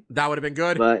June, that would have been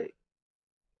good. but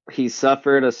he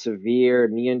suffered a severe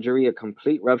knee injury, a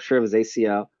complete rupture of his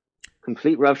ACL,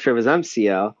 complete rupture of his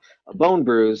MCL, a bone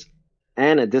bruise,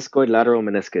 and a discoid lateral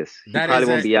meniscus. He That probably is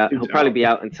won't a- be out. He'll probably be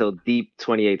out until deep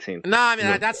 2018. No, I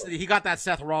mean he got that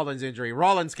Seth Rollins injury.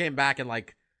 Rollins came back in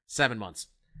like 7 months.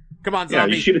 Come on, Yeah,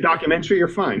 Zombie. you shoot a documentary, you're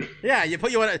fine. Yeah, you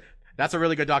in a. That's a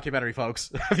really good documentary,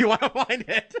 folks. If you want to find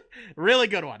it, really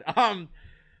good one.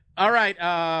 All right.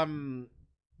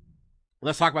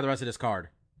 Let's talk about the rest of this card.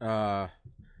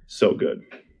 So good.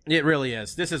 It really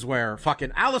is. This is where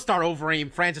fucking Alistair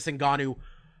Overeem, Francis Ngannou.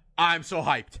 I'm so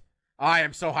hyped. I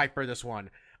am so hyped for this one.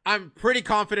 I'm pretty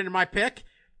confident in my pick,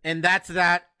 and that's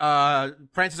that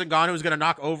Francis Ngannou is going to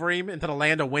knock Overeem into the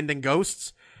land of wind and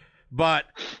ghosts. But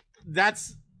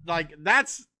this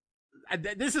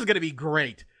is going to be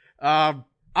great. I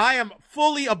am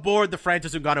fully aboard the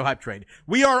Francis Ngannou hype train.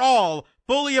 We are all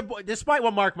fully aboard, despite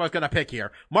what Mark was going to pick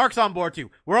here. Mark's on board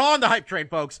too. We're all on the hype train,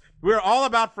 folks. We're all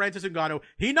about Francis Ngannou.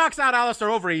 He knocks out Alistair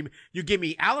Overeem. You give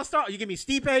me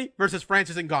Stipe versus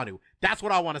Francis Ngannou. That's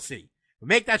what I want to see.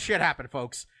 Make that shit happen,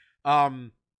 folks.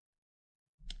 I'm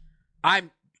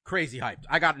crazy hyped.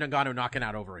 I got Ngannou knocking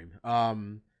out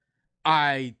Overeem.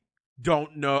 I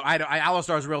don't know.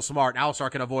 Alistair's real smart. Alistair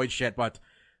can avoid shit, but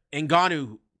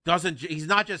Ngannou he's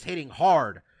not just hitting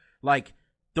hard. Like,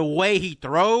 the way he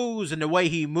throws and the way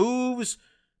he moves,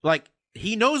 like,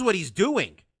 he knows what he's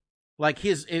doing. Like,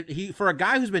 for a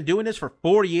guy who's been doing this for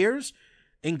 4 years,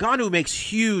 Ngannou makes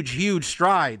huge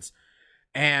strides.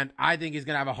 And I think he's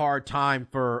going to have a hard time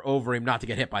for Overeem not to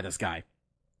get hit by this guy.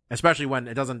 Especially when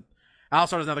Alistair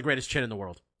doesn't have the greatest chin in the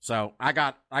world. So, I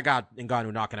got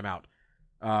Ngannou knocking him out.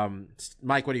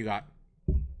 Mike, what do you got?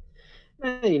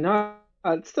 Hey,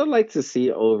 I'd still like to see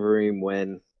Overeem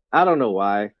win. I don't know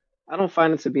why. I don't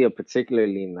find him to be a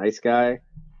particularly nice guy.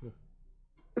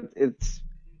 It's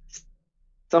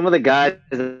some of the guys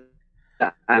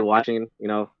that I'm watching,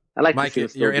 I like Mike, to see him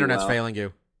still your do internet's well. failing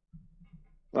you.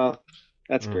 Well,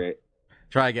 that's great.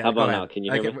 Try again. How Go about ahead. now? Can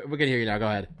you hear me? We can hear you now. Go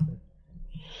ahead.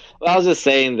 Well, I was just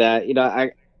saying that,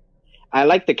 I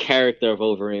like the character of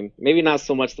Overeem. Maybe not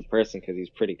so much the person because he's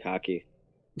pretty cocky.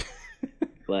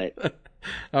 But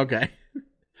Okay.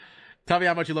 Tell me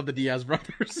how much you love the Diaz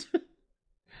brothers.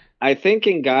 I think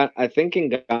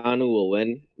Ngannou will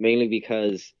win, mainly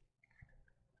because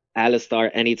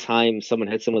Alistar, anytime someone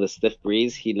hits him with a stiff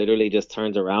breeze, he literally just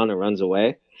turns around and runs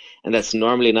away. And that's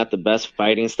normally not the best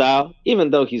fighting style, even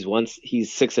though he's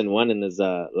 6-1 in his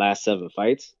last 7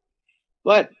 fights.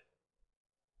 But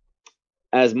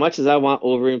as much as I want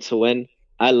Overeem to win,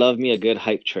 I love me a good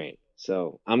hype train.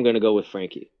 So I'm gonna go with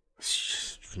Frankie.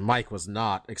 Mike was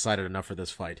not excited enough for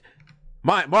this fight.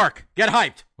 Mark, get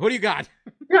hyped. Who do you got?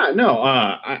 Yeah,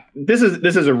 no, this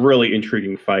is a really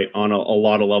intriguing fight on a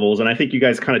lot of levels, and I think you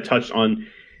guys kind of touched on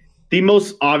the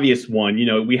most obvious one. You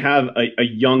know, we have a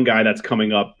young guy that's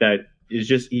coming up that is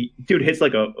just dude hits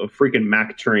like a freaking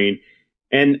Mack train,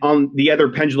 and on the other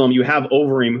pendulum you have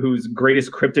Overeem, whose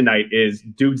greatest kryptonite is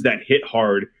dudes that hit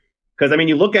hard. Because I mean,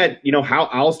 you look at how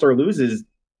Alistar loses.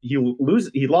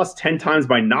 He lost 10 times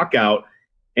by knockout,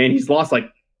 and he's lost like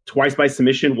twice by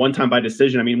submission, 1 time by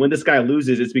decision. I mean, when this guy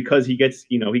loses, it's because he gets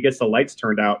the lights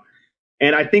turned out.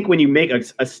 And I think when you make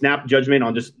a snap judgment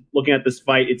on just looking at this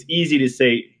fight, it's easy to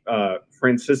say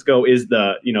Francisco is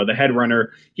the head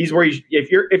runner. He's where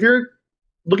if you're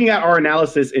looking at our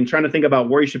analysis and trying to think about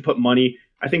where you should put money,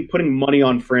 I think putting money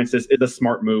on Francis is a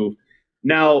smart move.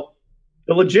 Now,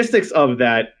 the logistics of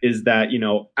that is that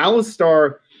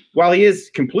Alistar, while he is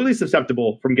completely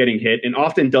susceptible from getting hit and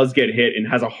often does get hit and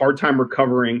has a hard time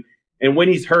recovering, and when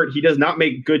he's hurt, he does not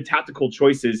make good tactical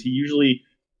choices. He usually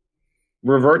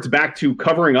reverts back to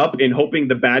covering up and hoping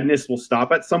the badness will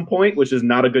stop at some point, which is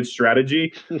not a good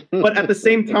strategy. But at the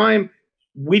same time,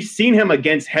 we've seen him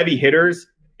against heavy hitters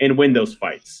and win those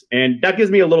fights. And that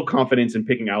gives me a little confidence in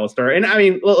picking Alistar. And I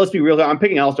mean, let's be real, I'm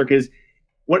picking Alistar because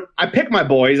when I pick my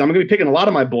boys, I'm going to be picking a lot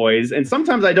of my boys. And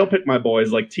sometimes I don't pick my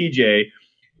boys like TJ.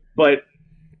 But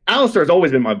Alistar's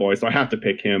always been my boy, so I have to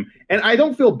pick him. And I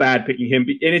don't feel bad picking him.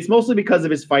 And it's mostly because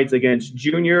of his fights against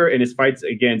Junior and his fights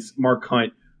against Mark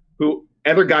Hunt, who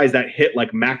other guys that hit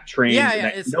like Mack trains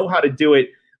that know how to do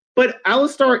it. But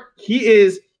Alistar, he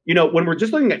is, when we're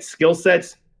just looking at skill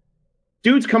sets,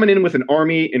 dude's coming in with an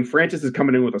army and Francis is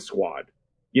coming in with a squad.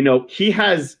 He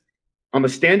has, on the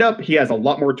stand-up, he has a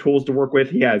lot more tools to work with.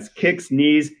 He has kicks,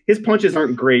 knees. His punches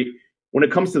aren't great. When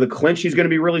it comes to the clinch, he's going to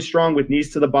be really strong with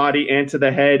knees to the body and to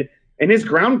the head. And his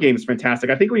ground game is fantastic.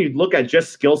 I think when you look at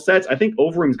just skill sets, I think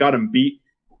Overeem's got him beat.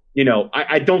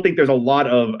 I don't think there's a lot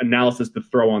of analysis to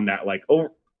throw on that. Like,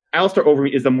 Alistar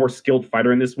Overeem is the more skilled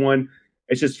fighter in this one.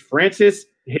 It's just Francis,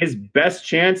 his best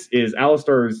chance is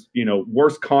Alistar's,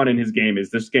 worst con in his game is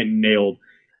just getting nailed.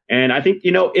 And I think,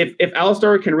 if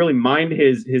Alistar can really mind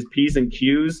his P's and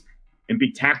Q's and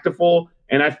be tactful,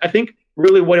 and I think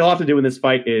really what he'll have to do in this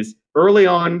fight is early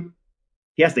on,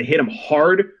 he has to hit him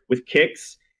hard with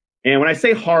kicks. And when I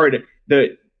say hard,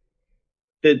 the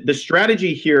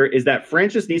strategy here is that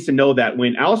Francis needs to know that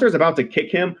when Alistar is about to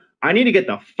kick him, I need to get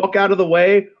the fuck out of the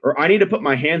way, or I need to put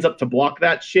my hands up to block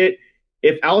that shit.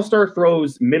 If Alistar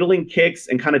throws middling kicks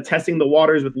and kind of testing the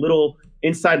waters with little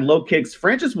inside low kicks,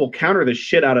 Francis will counter the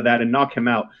shit out of that and knock him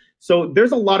out. So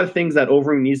there's a lot of things that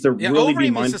Overeem needs to really be mindful of.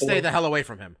 Overeem needs to stay the hell away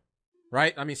from him,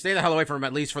 right? I mean, stay the hell away from him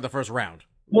at least for the first round.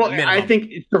 Well, minimum. I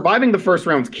think surviving the first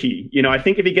round is key. I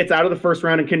think if he gets out of the first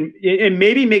round and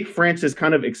maybe make Francis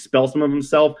kind of expel some of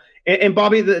himself. And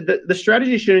Bobby, the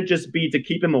strategy shouldn't just be to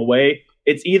keep him away.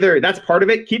 It's either that's part of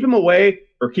it, keep him away,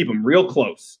 or keep him real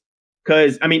close.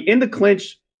 Because I mean, in the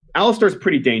clinch, Alistar's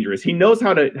pretty dangerous. He knows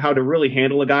how to really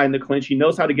handle a guy in the clinch. He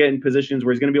knows how to get in positions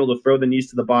where he's going to be able to throw the knees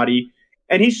to the body,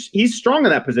 and he's strong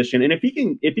in that position. And if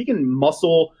he can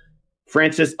muscle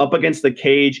Francis up against the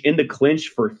cage in the clinch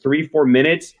for 3-4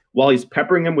 minutes while he's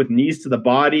peppering him with knees to the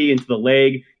body and to the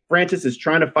leg, Francis is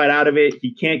trying to fight out of it.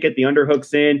 He can't get the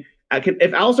underhooks in.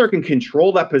 If Alistar can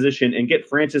control that position and get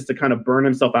Francis to kind of burn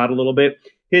himself out a little bit,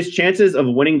 his chances of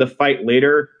winning the fight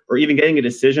later or even getting a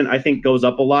decision, I think, goes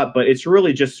up a lot. But it's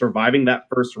really just surviving that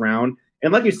first round.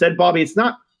 And like you said, Bobby, it's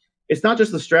not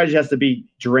just the strategy has to be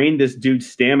drain this dude's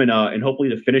stamina and hopefully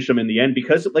to finish him in the end.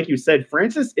 Because like you said,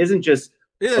 Francis isn't just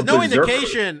There's no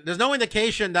indication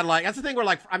that, like, that's the thing where,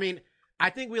 like, I mean,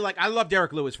 I think I love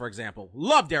Derek Lewis, for example.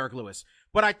 Love Derek Lewis.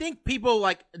 But I think people,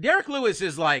 like, Derek Lewis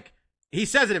is, like, he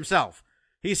says it himself.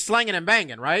 He's slanging and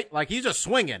banging, right? Like, he's just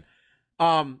swinging.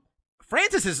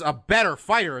 Francis is a better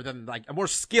fighter than, like, a more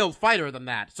skilled fighter than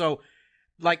that. So,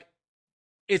 like,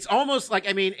 it's almost like,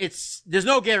 I mean, there's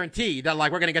no guarantee that,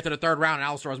 like, we're going to get to the third round and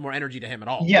Alistar has more energy to him at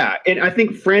all. Yeah, and I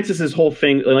think Francis's whole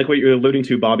thing, like what you're alluding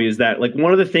to, Bobby, is that, like,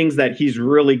 one of the things that he's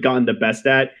really gotten the best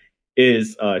at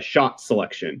is shot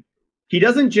selection. he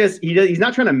doesn't just he's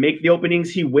not trying to make the openings.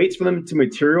 He waits for them to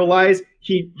materialize.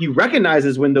 He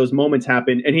recognizes when those moments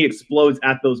happen, and he explodes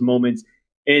at those moments.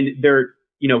 And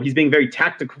he's being very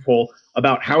tactical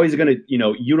about how he's going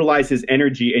to utilize his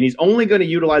energy, and he's only going to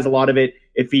utilize a lot of it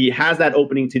if he has that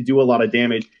opening to do a lot of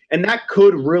damage. And that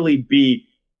could really be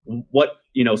what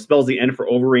spells the end for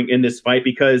Overeem in this fight,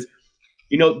 because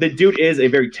the dude is a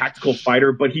very tactical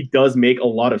fighter, but he does make a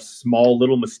lot of small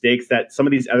little mistakes that some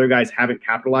of these other guys haven't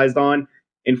capitalized on.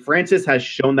 And Francis has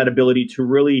shown that ability to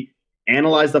really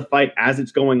analyze the fight as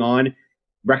it's going on,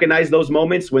 recognize those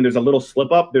moments when there's a little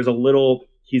slip up,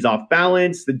 he's off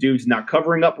balance, the dude's not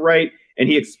covering up right, and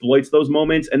he exploits those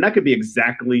moments. And that could be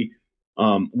exactly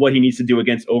what he needs to do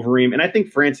against Overeem. And I think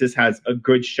Francis has a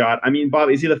good shot. I mean, Bob,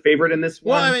 is he the favorite in this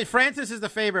one? Well, I mean, Francis is the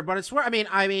favorite, but it's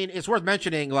it's worth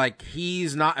mentioning, like,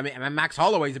 he's not, Max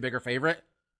Holloway's a bigger favorite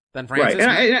than Francis.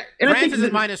 Right. And Francis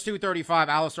is minus 235,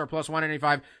 Alistair plus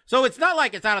 185. So it's not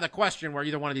like it's out of the question where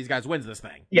either one of these guys wins this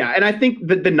thing. Yeah, and I think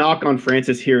the knock on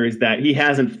Francis here is that he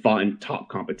hasn't fought in top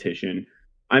competition.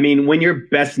 I mean, when your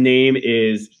best name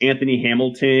is Anthony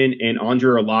Hamilton and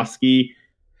Andrei Arlovsky.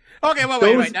 Okay, well,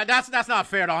 wait. That's not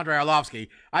fair to Andrei Arlovsky.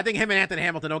 I think him and Anthony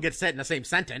Hamilton don't get set in the same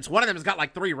sentence. One of them has got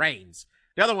like 3 reigns.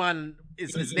 The other one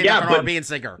is named after an R&B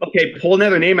singer. Okay, pull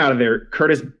another name out of there.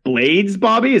 Curtis Blades,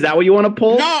 Bobby? Is that what you want to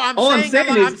pull? No, I'm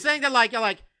saying that like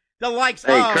the likes.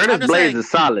 Hey, Curtis Blades is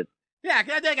solid. Yeah,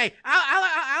 okay.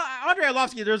 Andrei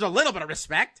Arlovsky, there's a little bit of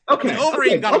respect. Okay,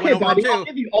 Bobby, I'll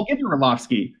give you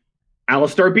Arlovsky.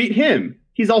 Alistair beat him.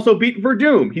 He's also beat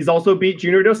Verdum. He's also beat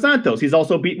Junior Dos Santos. He's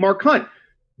also beat Mark Hunt.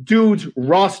 Dude's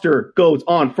roster goes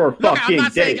on for fucking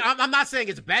days. I'm not saying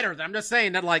it's better. I'm just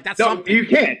saying that, like, that's something.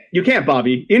 You can't,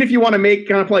 Bobby. Even if you want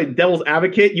to play devil's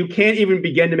advocate, you can't even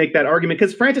begin to make that argument,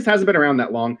 because Francis hasn't been around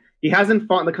that long. He hasn't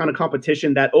fought in the kind of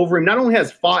competition that Overeem not only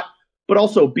has fought, but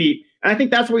also beat. And I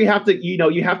think that's where you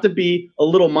have to be a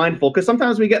little mindful, because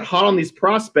sometimes we get hot on these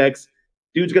prospects.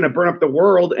 Dude's going to burn up the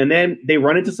world, and then they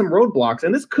run into some roadblocks.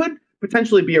 And this could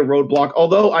potentially be a roadblock,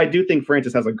 although I do think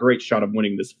Francis has a great shot of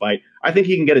winning this fight. I think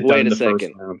he can get it done in the first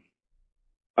round.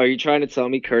 Are you trying to tell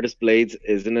me Curtis Blades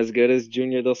isn't as good as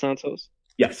Junior Dos Santos?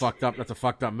 Yes. That's a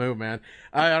fucked up move, man.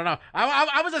 I don't know.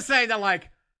 I was just saying that, like,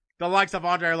 the likes of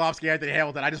Andrei Arlovsky and Anthony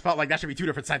Hamilton, I just felt like that should be 2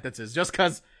 different sentences, just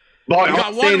because you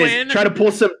got one win. Try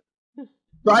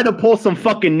to pull some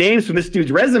fucking names from this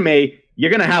dude's resume,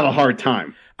 you're going to have a hard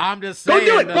time. I'm just saying.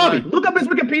 Don't do it, Bobby. Look up his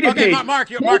Wikipedia page. Okay,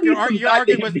 Mark,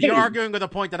 you're arguing with a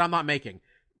point that I'm not making.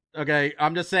 Okay,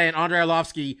 I'm just saying Andrei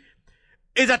Arlovsky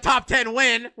is a top 10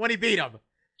 win when he beat him.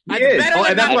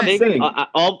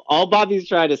 All Bobby's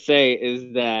trying to say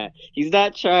is that he's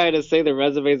not trying to say the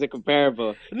resumes are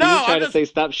comparable. No, he's trying to say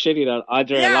stop shitting on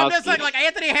Andrei Arlovsky. Yeah, I'm just like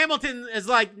Anthony Hamilton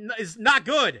is not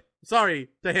good. Sorry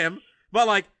to him, but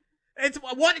like,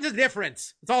 what is the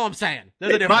difference? That's all I'm saying.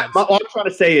 There's a difference. All I'm trying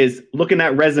to say is, looking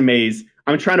at resumes,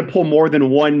 I'm trying to pull more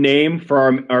than one name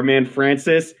for our man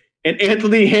Francis. And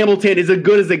Anthony Hamilton is as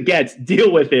good as it gets.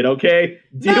 Deal with it, okay?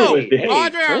 Deal with it.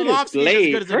 Andrei Arlovsky is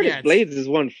as good as it Curtis gets. Blades has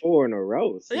won 4 in a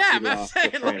row. Yeah, I'm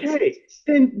saying, okay.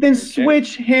 Then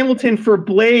switch Hamilton for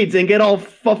Blades and get all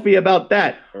fuffy about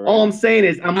that. Right. All I'm saying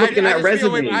is, I'm looking at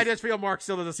resumes. I just feel Mark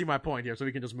still doesn't see my point here, so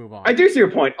we can just move on. I do see your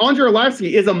point. Andrei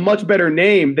Arlovsky is a much better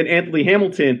name than Anthony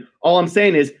Hamilton. All I'm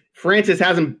saying is, Francis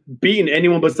hasn't beaten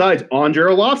anyone besides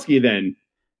Andrei Arlovsky then.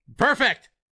 Perfect.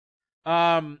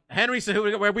 Henry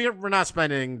Cejudo, we're not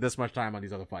spending this much time on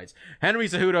these other fights. Henry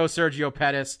Cejudo, Sergio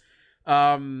Pettis.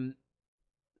 I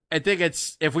think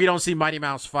if we don't see Mighty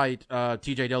Mouse fight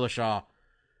TJ Dillashaw,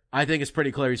 I think it's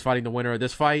pretty clear he's fighting the winner of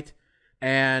this fight.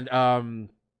 And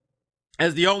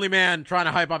as the only man trying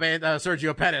to hype up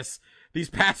Sergio Pettis these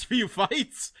past few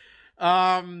fights,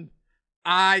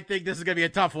 I think this is going to be a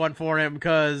tough one for him,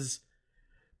 because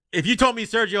if you told me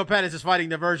Sergio Pettis is fighting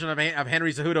the version of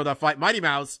Henry Cejudo that fight Mighty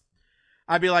Mouse,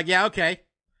 I'd be like, yeah, okay.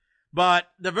 But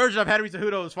the version of Henry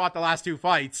Cejudo who's fought the last 2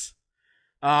 fights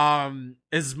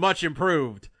is much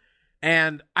improved.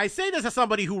 And I say this as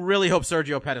somebody who really hopes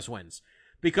Sergio Pettis wins.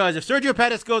 Because if Sergio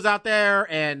Pettis goes out there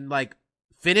and, like,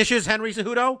 finishes Henry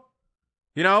Cejudo,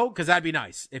 because that'd be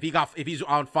nice. If he's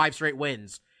on 5 straight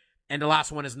wins and the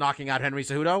last one is knocking out Henry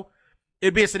Cejudo,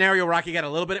 it'd be a scenario where I could get a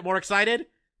little bit more excited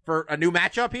for a new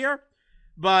matchup here.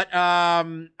 But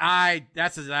Henry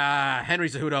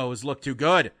Cejudo has looked too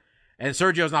good, and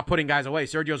Sergio's not putting guys away.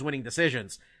 Sergio's winning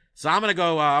decisions. So I'm gonna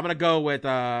go with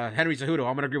Henry Cejudo.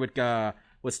 I'm gonna agree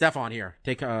with Stefan here.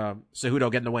 Take Cejudo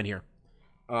getting the win here.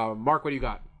 Mark, what do you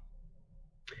got?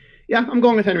 Yeah, I'm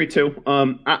going with Henry too.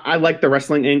 I like the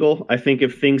wrestling angle. I think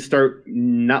if things start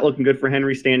not looking good for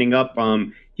Henry standing up,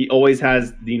 He always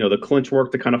has the clinch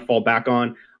work to kind of fall back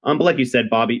on. But like you said,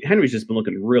 Bobby, Henry's just been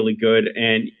looking really good,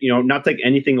 and not take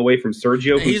anything away from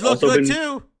Sergio, who's He's looked also good been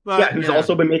too. But, who's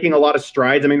also been making a lot of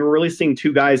strides. I mean, we're really seeing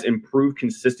two guys improve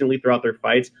consistently throughout their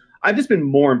fights. I've just been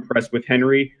more impressed with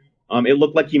Henry. It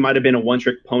looked like he might have been a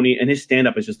one-trick pony, and his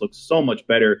stand-up has just looked so much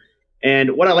better.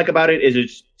 And what I like about it is it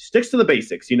sticks to the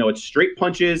basics. It's straight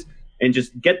punches and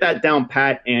just get that down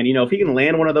pat. And if he can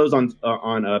land one of those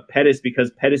on Pettis,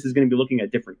 because Pettis is going to be looking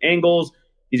at different angles,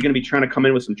 he's going to be trying to come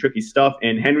in with some tricky stuff,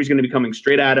 and Henry's going to be coming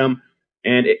straight at him,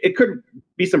 and it could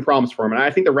be some problems for him. And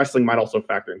I think the wrestling might also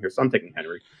factor in here, so I'm taking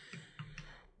Henry.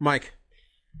 Mike,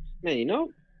 Man,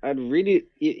 I'd really,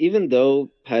 even though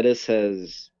Pettis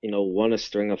has, won a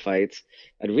string of fights,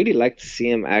 I'd really like to see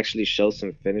him actually show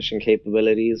some finishing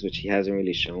capabilities, which he hasn't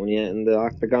really shown yet in the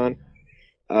octagon.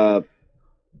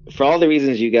 For all the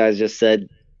reasons you guys just said,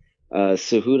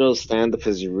 Cejudo's stand-up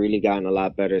has really gotten a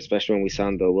lot better, especially when we saw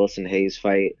him the Wilson Hayes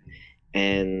fight.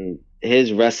 And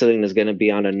his wrestling is going to be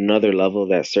on another level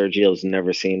that Sergio's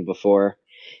never seen before.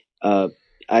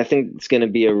 I think it's going to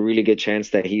be a really good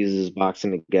chance that he uses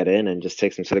boxing to get in and just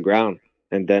takes him to the ground.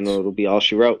 And then it'll be all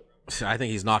she wrote. I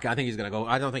think he's knocking. I think he's going to go.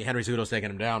 I don't think Henry Cejudo's taking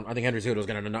him down. I think Henry Cejudo's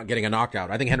going to not getting a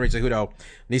knockout. I think Henry Cejudo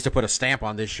needs to put a stamp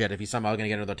on this shit if he's somehow going to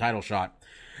get another title shot.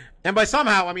 And by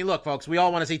somehow, I mean, look, folks, we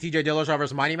all want to see TJ Dillashaw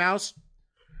versus Mighty Mouse.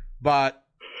 But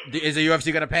is the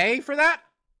UFC going to pay for that?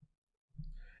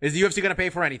 Is the UFC going to pay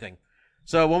for anything?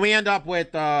 So when we end up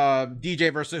with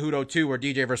DJ versus Cejudo 2 or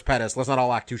DJ versus Pettis, let's not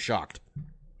all act too shocked.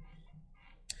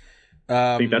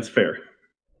 I think that's fair.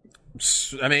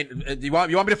 I mean, you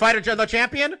want me to fight the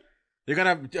champion?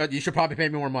 You should probably pay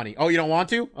me more money. Oh, you don't want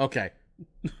to? Okay.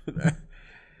 At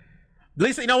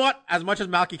least, you know what? As much as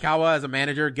Malky Kawa as a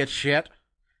manager gets shit,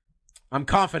 I'm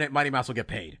confident Mighty Mouse will get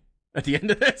paid at the end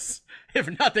of this, if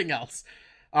nothing else.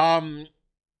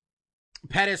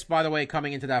 Pettis, by the way,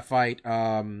 coming into that fight,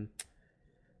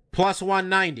 plus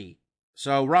 190.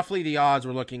 So roughly the odds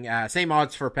we're looking at, same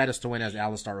odds for Pettis to win as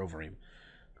Alistair Overeem.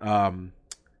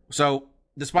 So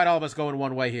despite all of us going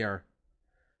one way here,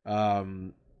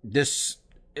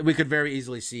 we could very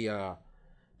easily see a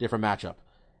different matchup,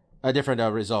 a different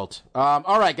result.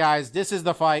 All right, guys, this is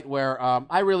the fight where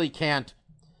I really can't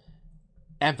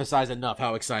emphasize enough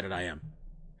how excited I am.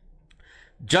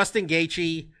 Justin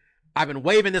Gaethje, I've been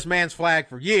waving this man's flag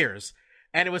for years,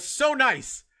 and it was so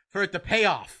nice for it to pay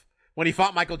off when he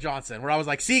fought Michael Johnson, where I was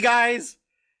like, see, guys,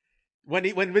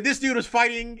 when this dude was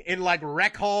fighting in like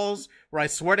rec halls, where I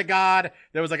swear to God,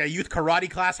 there was like a youth karate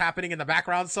class happening in the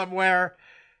background somewhere.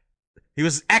 He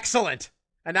was excellent.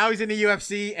 And now he's in the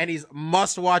UFC and he's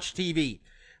must-watch TV.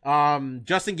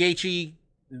 Justin Gaethje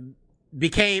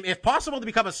became, if possible, to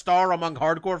become a star among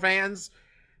hardcore fans.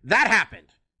 That happened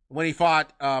when he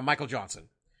fought Michael Johnson.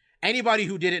 Anybody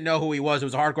who didn't know who he was a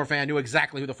hardcore fan, knew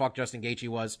exactly who the fuck Justin Gaethje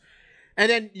was. And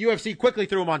then UFC quickly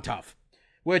threw him on tough.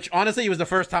 Which, honestly, was the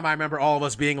first time I remember all of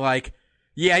us being like,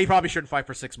 yeah, he probably shouldn't fight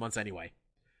for 6 months anyway.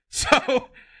 So,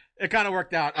 it kind of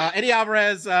worked out. Eddie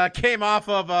Alvarez came off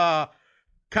of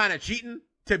kind of cheating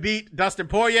to beat Dustin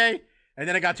Poirier, and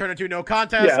then it got turned into no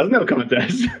contest. Yeah, it was no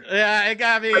contest. Yeah,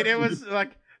 it was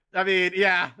like,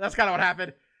 yeah, that's kind of what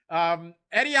happened.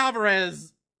 Eddie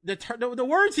Alvarez, the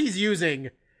words he's using,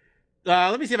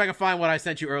 let me see if I can find what I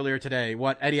sent you earlier today,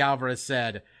 what Eddie Alvarez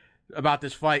said about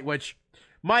this fight, which,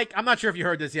 Mike, I'm not sure if you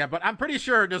heard this yet, but I'm pretty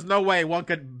sure there's no way one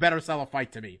could better sell a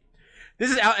fight to me. This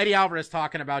is Eddie Alvarez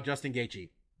talking about Justin Gaethje.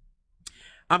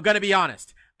 I'm going to be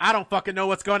honest. I don't fucking know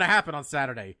what's going to happen on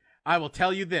Saturday. I will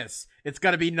tell you this. It's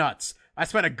going to be nuts. I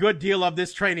spent a good deal of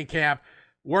this training camp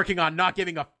working on not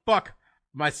giving a fuck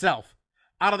myself.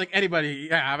 I don't think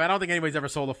anybody's ever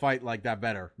sold a fight like that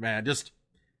better, man. This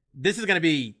is going to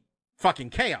be fucking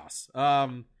chaos.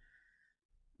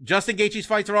 Justin Gaethje's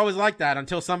fights are always like that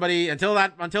until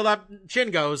that chin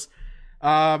goes.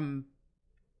 Gaethje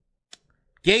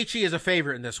is a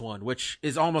favorite in this one, which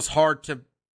is almost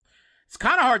it's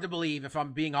kind of hard to believe, if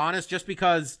I'm being honest, just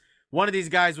because one of these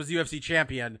guys was UFC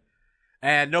champion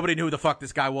and nobody knew who the fuck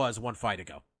this guy was one fight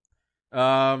ago.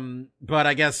 But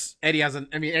I guess Eddie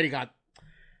got,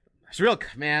 it's real,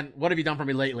 man, what have you done for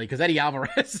me lately? Because Eddie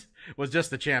Alvarez was just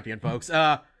the champion, folks.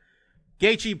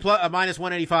 Gaethje minus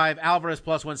 185, Alvarez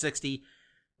plus 160.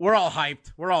 We're all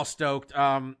hyped. We're all stoked.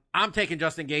 I'm taking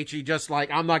Justin Gaethje, just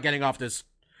like I'm not getting off the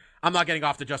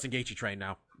Justin Gaethje train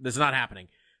now. This is not happening.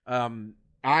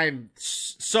 I'm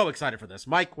so excited for this.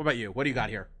 Mike, what about you? What do you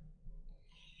got here?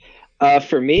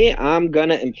 For me, I'm going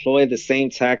to employ the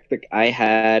same tactic I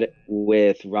had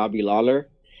with Robbie Lawler,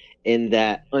 in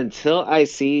that until I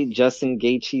see Justin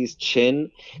Gaethje's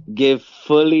chin give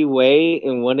fully way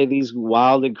in one of these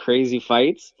wild and crazy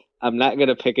fights, I'm not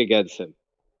gonna pick against him.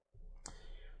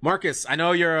 Marcus, I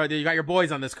know you got your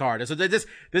boys on this card. So this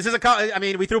is I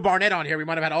mean, we threw Barnett on here. We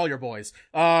might have had all your boys.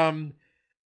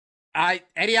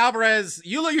 Eddie Alvarez,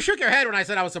 you shook your head when I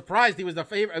said I was surprised he was the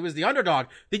favorite. It was the underdog.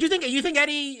 Did you think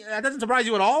Eddie? That doesn't surprise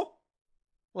you at all?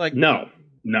 Like no.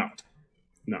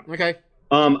 Okay.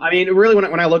 I mean, really,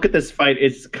 when I look at this fight,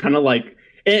 it's kind of like,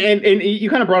 and you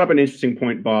kind of brought up an interesting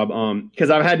point, Bob. Because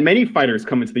I've had many fighters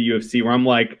come into the UFC where I'm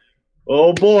like,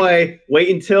 oh boy, wait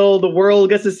until the world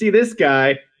gets to see this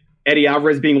guy. Eddie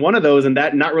Alvarez being one of those, and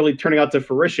that not really turning out to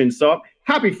fruition. So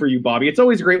happy for you, Bobby. It's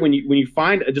always great when you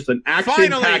find just an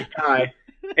action-packed guy,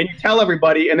 and you tell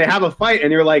everybody, and they have a fight,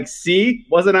 and you're like, see,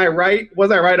 wasn't I right?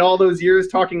 Was I right all those years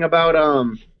talking about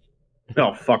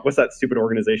oh fuck, what's that stupid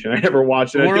organization? I never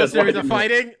watched it. World Series of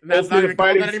Fighting? That's not even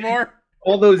called that anymore?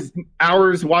 All those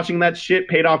hours watching that shit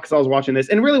paid off because I was watching this.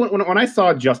 And really, when I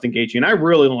saw Justin Gaethje, and I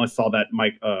really only saw that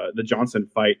the Johnson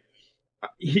fight,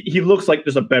 he looks like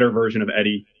just a better version of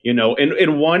Eddie,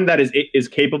 and one that is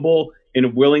capable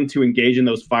and willing to engage in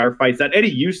those firefights that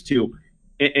Eddie used to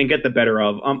and get the better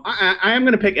of. I am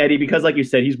going to pick Eddie because, like you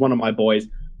said, he's one of my boys.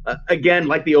 Again,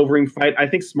 like the Overeem fight, I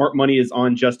think smart money is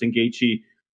on Justin Gaethje.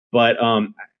 But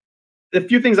the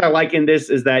few things I like in this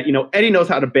is that, Eddie knows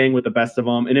how to bang with the best of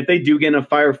them. And if they do get in a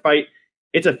firefight,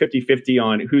 it's a 50-50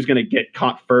 on who's going to get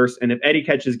caught first. And if Eddie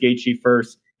catches Gaethje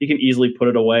first, he can easily put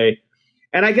it away.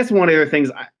 And I guess one of the other things,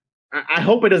 I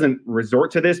hope it doesn't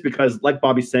resort to this because, like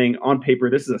Bobby's saying, on paper,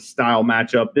 this is a style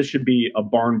matchup. This should be a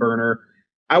barn burner.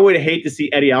 I would hate to see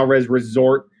Eddie Alvarez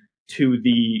resort to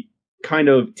the kind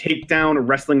of takedown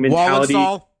wrestling mentality.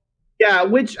 Yeah,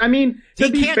 which, I mean, to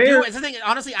be fair, it's the thing,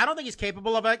 honestly, I don't think he's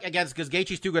capable of it because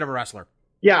Gaethje's too good of a wrestler.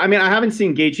 Yeah, I mean, I haven't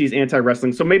seen Gaethje's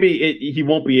anti-wrestling, so maybe he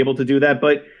won't be able to do that,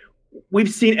 but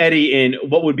we've seen Eddie in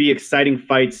what would be exciting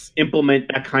fights implement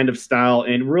that kind of style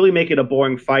and really make it a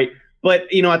boring fight. But,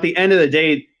 at the end of the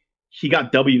day, he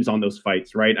got W's on those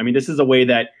fights, right? I mean, this is a way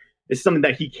that is something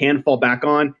that he can fall back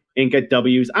on and get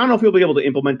W's. I don't know if he'll be able to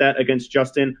implement that against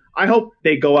Justin. I hope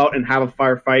they go out and have a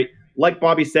firefight. Like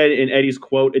Bobby said in Eddie's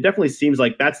quote, it definitely seems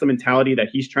like that's the mentality that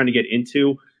he's trying to get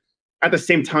into. At the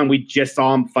same time, we just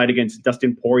saw him fight against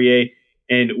Dustin Poirier,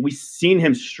 and we've seen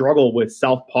him struggle with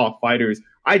southpaw fighters.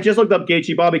 I just looked up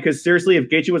Gaethje, Bob, because seriously, if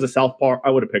Gaethje was a southpaw, I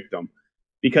would have picked him.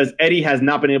 Because Eddie has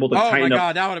not been able to tighten up. Oh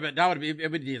my God, that would be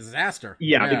a disaster.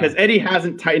 Yeah, because Eddie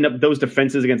hasn't tightened up those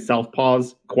defenses against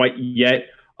southpaws quite yet.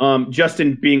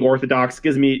 Justin being orthodox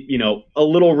gives me, a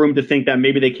little room to think that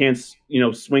maybe they can,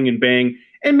 swing and bang.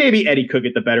 And maybe Eddie could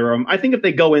get the better of him. I think if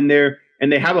they go in there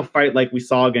and they have a fight like we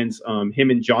saw against him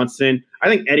and Johnson, I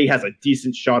think Eddie has a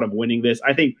decent shot of winning this.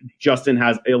 I think Justin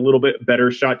has a little bit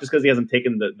better shot just because he hasn't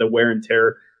taken the wear and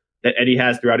tear that Eddie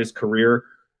has throughout his career.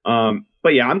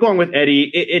 But yeah, I'm going with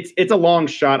Eddie. It's a long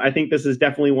shot. I think this is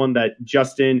definitely one that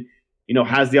Justin,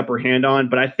 has the upper hand on.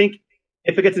 But I think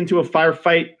if it gets into a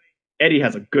firefight, Eddie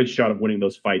has a good shot of winning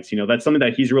those fights. That's something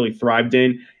that he's really thrived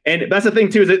in. And that's the thing,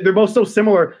 too, is that they're both so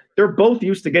similar. They're both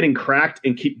used to getting cracked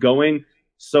and keep going.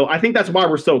 So I think that's why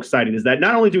we're so excited, is that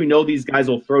not only do we know these guys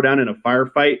will throw down in a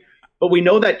firefight, but we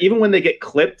know that even when they get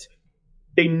clipped,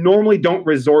 they normally don't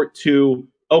resort to,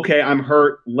 okay, I'm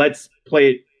hurt, let's play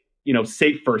it,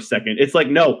 safe for a second. It's like,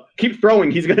 no, keep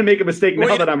throwing. He's going to make a mistake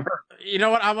now that I'm hurt. You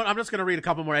know what? I'm just going to read a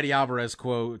couple more Eddie Alvarez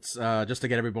quotes just to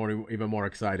get everybody even more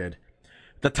excited.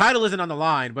 The title isn't on the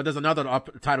line, but there's another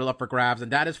title up for grabs,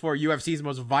 and that is for UFC's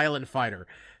most violent fighter.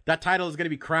 That title is going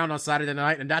to be crowned on Saturday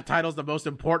night, and that title is the most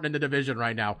important in the division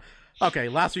right now. Okay,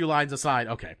 last few lines aside.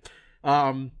 Okay.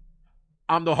 I'm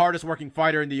the hardest working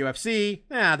fighter in the UFC.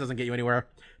 That doesn't get you anywhere.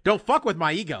 Don't fuck with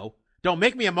my ego. Don't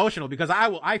make me emotional because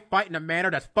I fight in a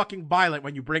manner that's fucking violent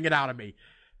when you bring it out of me.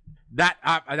 That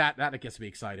gets me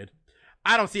excited.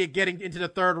 I don't see it getting into the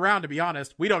third round, to be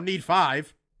honest. We don't need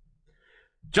 5.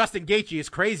 Justin Gaethje is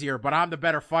crazier, but I'm the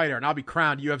better fighter, and I'll be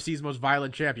crowned UFC's most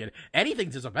violent champion. Anything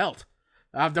is a belt.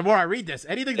 The more I read this,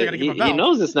 anything they're going to give a belt. He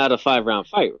knows it's not a 5-round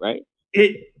fight, right?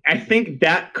 I think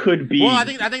that could be. Well, I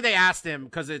think they asked him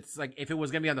because it's like if it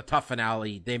was going to be on the tough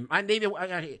finale, we're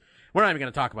not even going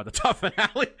to talk about the tough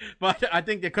finale, but I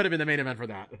think it could have been the main event for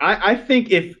that. I think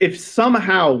if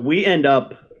somehow we end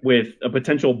up with a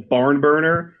potential barn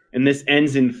burner and this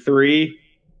ends in 3,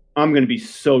 I'm going to be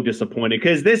so disappointed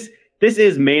because this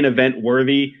is main event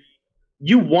worthy.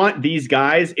 You want these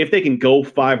guys, if they can go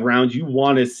 5 rounds, you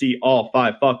want to see all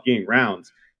 5 fucking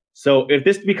rounds. So if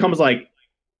this becomes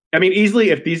easily,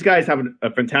 if these guys have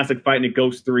a fantastic fight and it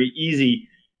goes 3, easy,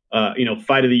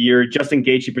 fight of the year. Justin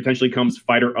Gaethje potentially comes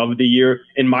fighter of the year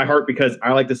in my heart because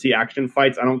I like to see action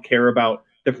fights. I don't care about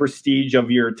the prestige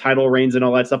of your title reigns and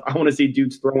all that stuff. I want to see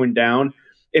dudes throwing down.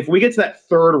 If we get to that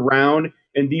 3rd round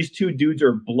and these two dudes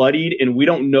are bloodied and we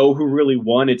don't know who really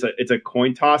won, it's a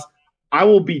coin toss, I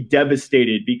will be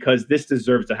devastated because this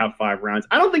deserves to have 5 rounds.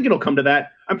 I don't think it'll come to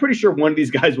that. I'm pretty sure one of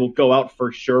these guys will go out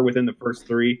for sure within the first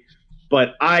 3.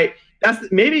 But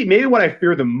that's maybe what I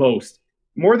fear the most.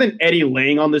 More than Eddie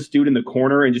laying on this dude in the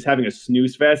corner and just having a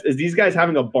snooze fest is these guys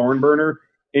having a barn burner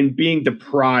and being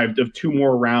deprived of 2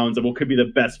 more rounds of what could be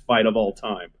the best fight of all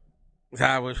time.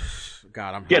 That was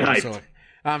God.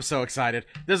 I'm so excited.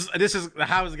 This is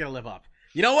how is it gonna live up?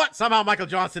 You know what? Somehow Michael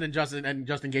Johnson and Justin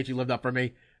Gaethje lived up for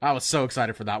me. I was so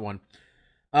excited for that one.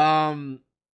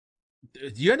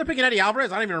 Did you end up picking Eddie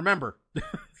Alvarez? I don't even remember.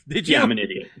 Did you? Yeah, I'm an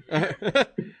idiot.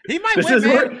 He might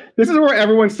win. This is where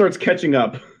everyone starts catching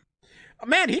up.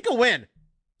 Man, he could win.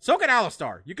 So could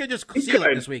Alistar. You could just seal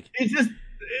it this week.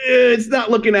 It's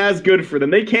not looking as good for them.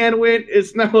 They can win.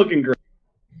 It's not looking great.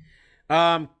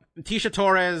 Tisha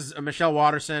Torres, Michelle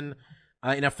Watterson,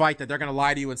 in a fight that they're going to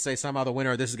lie to you and say somehow the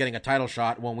winner, this is getting a title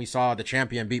shot when we saw the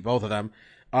champion beat both of them.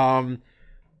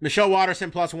 Michelle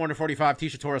Watterson plus 145,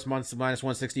 Tisha Torres minus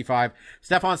 165.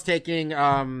 Stefan's taking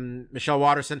Michelle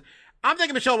Watterson. I'm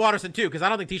taking Michelle Watterson too because I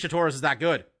don't think Tisha Torres is that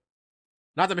good.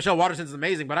 Not that Michelle Watterson is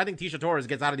amazing, but I think Tisha Torres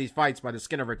gets out of these fights by the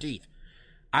skin of her teeth.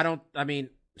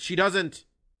 She doesn't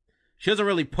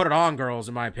really put it on girls,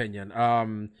 in my opinion.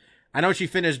 I know she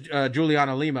finished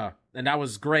Juliana Lima, and that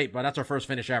was great, but that's her first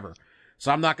finish ever.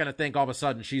 So I'm not going to think all of a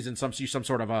sudden she's some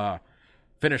sort of a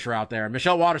finisher out there.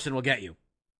 Michelle Watterson will get you.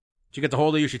 She gets a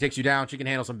hold of you, she takes you down, she can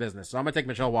handle some business. So I'm going to take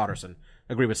Michelle Watterson.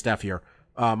 Agree with Steph here.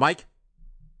 Mike?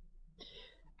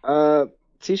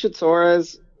 Tisha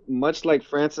Torres, much like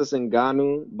Francis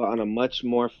Ngannou, but on a much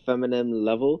more feminine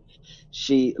level.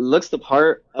 She looks the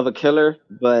part of a killer,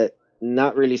 but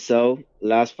not really so.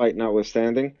 Last fight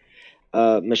notwithstanding.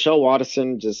 Michelle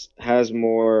Watterson just has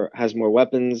more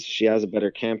weapons. She has a better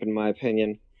camp, in my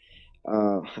opinion.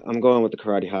 I'm going with the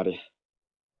Karate Hottie.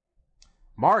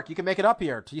 Mark, you can make it up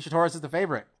here. Tisha Torres is the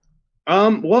favorite.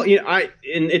 Well,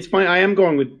 it's funny. I am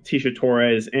going with Tisha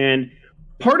Torres, and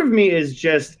part of me is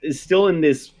still in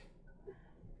this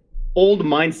old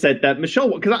mindset that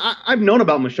Michelle, because I've known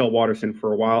about Michelle Watterson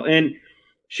for a while, and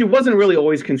she wasn't really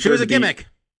always considered. She was a gimmick.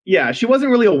 Yeah, she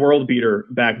wasn't really a world beater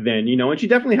back then, and she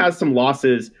definitely has some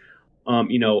losses,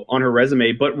 on her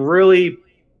resume, but really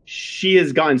she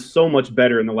has gotten so much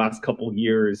better in the last couple of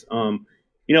years.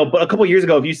 But a couple of years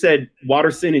ago, if you said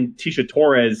Watterson and Tisha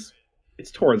Torres,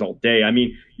 it's Torres all day. I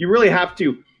mean, you really have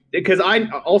to, because I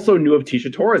also knew of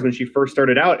Tisha Torres when she first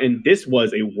started out, and this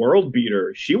was a world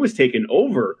beater. She was taken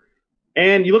over.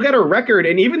 And you look at her record,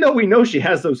 and even though we know she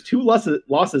has those 2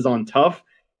 losses on Tough,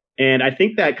 and I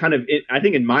think that I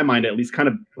think in my mind at least, kind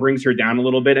of brings her down a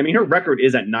little bit. I mean, her record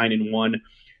is at 9-1.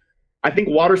 I think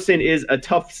Watterson is a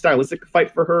tough stylistic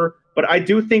fight for her, but I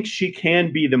do think she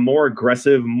can be the more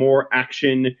aggressive, more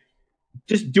action,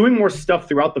 just doing more stuff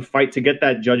throughout the fight to get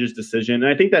that judge's decision. And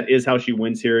I think that is how she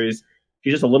wins here. Is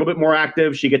she's just a little bit more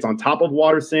active. She gets on top of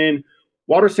Watterson.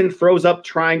 Watterson throws up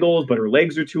triangles, but her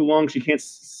legs are too long. She can't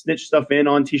snitch stuff in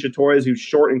on Tisha Torres, who's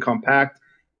short and compact.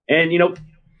 And,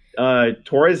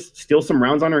 Torres steals some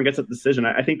rounds on her and gets a decision.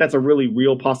 I think that's a really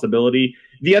real possibility.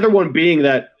 The other one being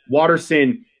that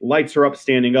Watterson lights her up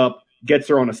standing up, gets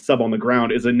her on a sub on the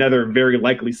ground is another very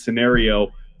likely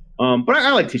scenario. But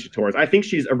I like Tisha Torres. I think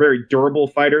she's a very durable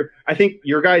fighter. I think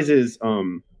your guys'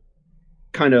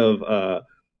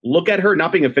 look at her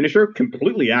not being a finisher,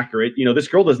 completely accurate. This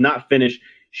girl does not finish.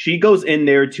 She goes in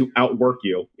there to outwork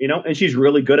you, and she's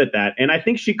really good at that. And I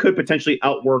think she could potentially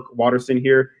outwork Watterson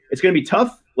here. It's going to be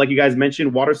tough. Like you guys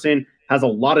mentioned, Watterson has a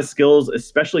lot of skills,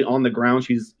 especially on the ground.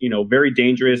 She's, very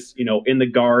dangerous, in the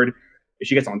guard. If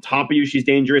she gets on top of you, she's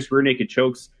dangerous. Rear naked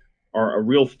chokes are a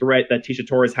real threat that Tisha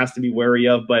Torres has to be wary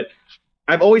of. But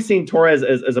I've always seen Torres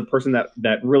as a person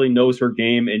that really knows her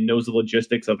game and knows the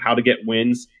logistics of how to get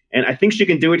wins. And I think she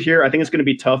can do it here. I think it's going to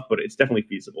be tough, but it's definitely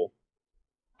feasible.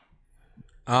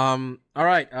 All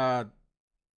right.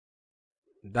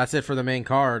 That's it for the main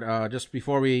card. Just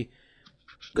before we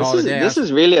call it a day. This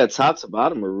is really a top to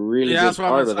bottom, a really good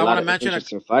card with a lot of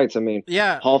interesting fights. I mean,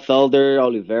 Paul Felder,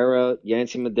 Oliveira,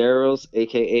 Yancy Medeiros,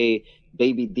 a.k.a.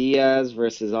 Baby Diaz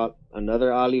versus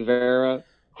another Oliveira,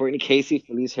 Courtney Casey,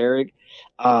 Felice Herrig.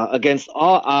 Against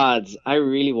all odds, I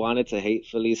really wanted to hate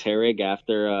Felice Herrig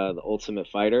after the Ultimate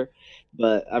Fighter,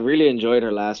 but I really enjoyed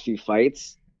her last few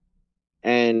fights.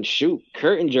 And shoot,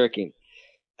 curtain jerking.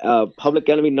 Public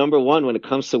enemy number 1 when it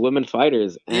comes to women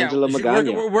fighters, Angela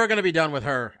Magana. We're going to be done with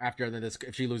her after this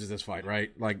if she loses this fight,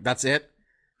 right? Like, that's it?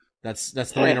 That's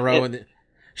 3 in a row.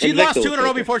 She lost 2 in a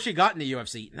row before she got in the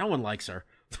UFC. No one likes her.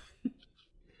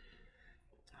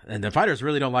 And the fighters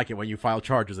really don't like it when you file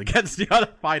charges against the other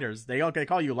fighters. They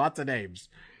call you lots of names,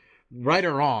 right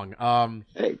or wrong.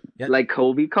 Hey, yeah. like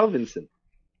Kobe Covington.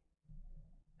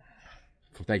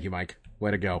 Thank you, Mike.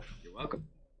 Way to go. You're welcome.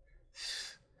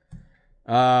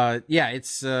 Yeah,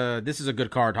 it's this is a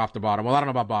good card top to bottom. Well, I don't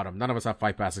know about bottom. None of us have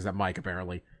fight pass except Mike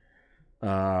apparently. So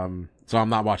I'm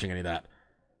not watching any of that.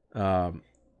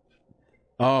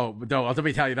 Oh, no, let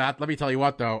me tell you that. Let me tell you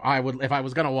what though. I would, if I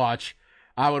was gonna watch,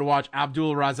 I would watch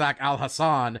Abdul Razak Al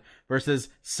Hassan versus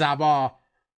Sabah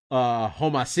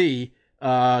Homasi.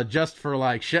 Just for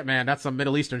like shit, man. That's some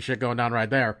Middle Eastern shit going down right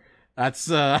there. That's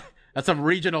some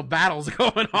regional battles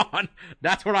going on.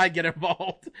 That's where I get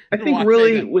involved. I think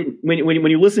really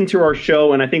when you listen to our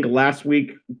show, and I think last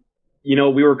week, we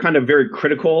were kind of very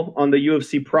critical on the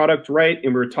UFC product, right?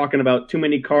 And we were talking about too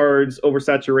many cards,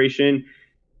 oversaturation.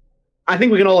 I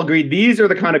think we can all agree these are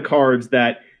the kind of cards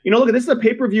that, look, this is a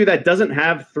pay-per-view that doesn't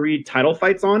have 3 title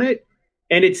fights on it,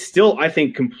 and it's still, I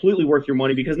think, completely worth your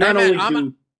money because it's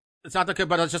not that good,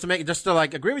 but it's just to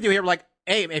agree with you here. Like,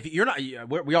 hey, if you're not,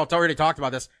 we all already talked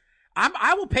about this.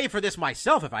 I will pay for this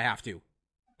myself if I have to.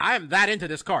 I am that into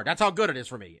this card. That's how good it is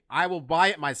for me. I will buy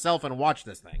it myself and watch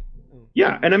this thing.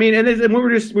 Yeah, and I mean, and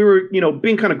we were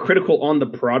being kind of critical on the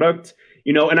product,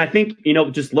 and I think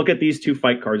just look at these 2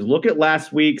 fight cards. Look at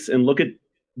last week's and look at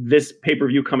this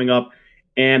pay-per-view coming up.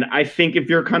 And I think if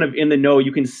you're kind of in the know,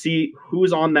 you can see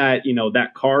who's on that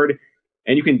that card,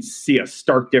 and you can see a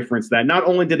stark difference. That not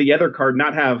only did the other card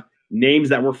not have names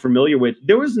that we're familiar with,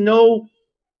 there was no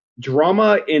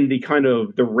drama in the kind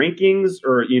of the rankings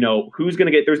or who's going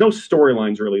to get. There's no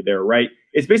storylines really there, right?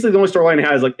 It's basically the only storyline it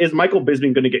has, is Michael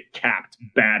Bisping going to get capped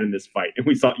bad in this fight? And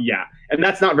we saw, yeah, and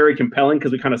that's not very compelling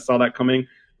because we kind of saw that coming.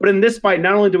 But in this fight,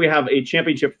 not only do we have a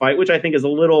championship fight, which I think is a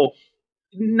little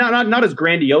not as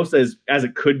grandiose as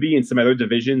it could be in some other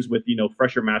divisions with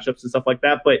fresher matchups and stuff like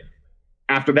that, but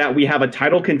after that we have a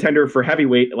title contender for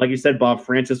heavyweight. Like you said, Bob,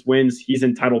 Francis wins. He's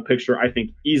in title picture, I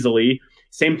think, easily.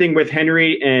 Same thing with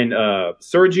Henry and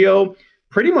Sergio.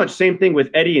 Pretty much same thing with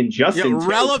Eddie and Justin. Yeah,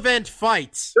 relevant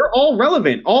fights. They're all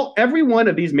relevant. Every one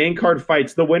of these main card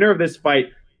fights, the winner of this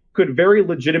fight could very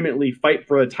legitimately fight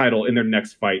for a title in their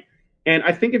next fight. And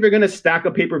I think if you're going to stack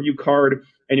a pay-per-view card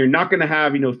and you're not going to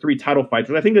have 3 title fights,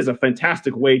 which I think is a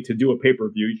fantastic way to do a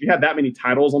pay-per-view. If you have that many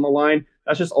titles on the line,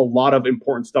 that's just a lot of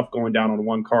important stuff going down on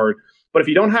one card. But if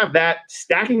you don't have that,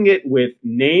 stacking it with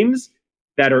names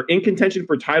that are in contention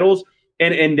for titles,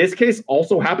 and in this case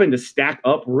also happen to stack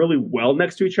up really well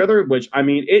next to each other, which, I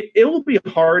mean, it will be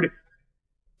hard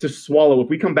to swallow if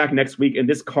we come back next week and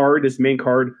this main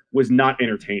card was not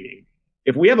entertaining.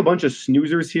 If we have a bunch of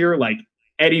snoozers here, like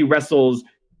Eddie wrestles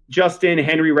Justin,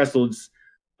 Henry wrestles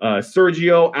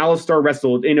Sergio, Alistar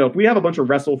wrestled, if we have a bunch of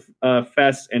wrestle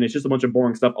fests and it's just a bunch of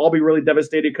boring stuff, I'll be really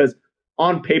devastated because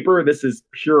on paper, this is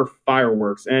pure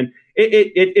fireworks. And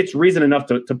it's reason enough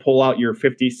to pull out your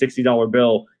 $50, $60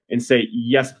 bill and say,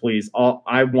 yes, please.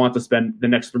 I want to spend the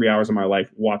next 3 hours of my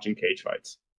life watching cage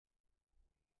fights.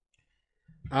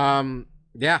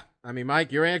 Yeah. I mean,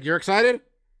 Mike, you're excited?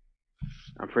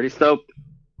 I'm pretty stoked.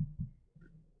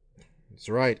 That's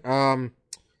right.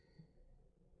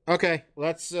 Okay,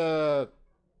 let's what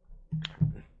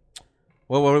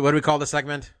do we call the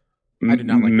segment? I do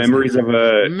not like Memories of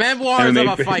a Memoirs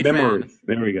of a Fight Fan.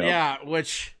 There we go. Yeah,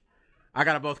 which I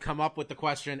gotta both come up with the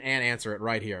question and answer it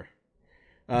right here.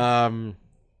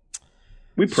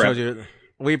 We prep.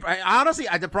 Honestly,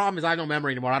 the problem is I have no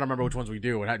memory anymore. I don't remember which ones we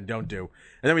do and don't do.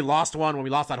 And then we lost one when we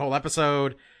lost that whole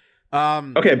episode.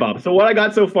 Okay, Bob. So what I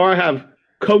got so far, I have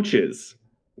coaches,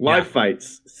 live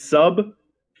fights, sub,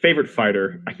 favorite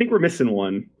fighter. I think we're missing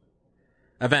one.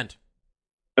 Events.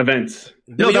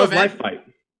 No, that was live fight.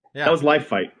 Yeah. That was live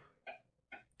fight.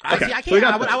 Okay. I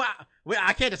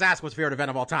can't just ask what's favorite event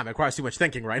of all time. It requires too much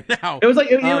thinking right now. It was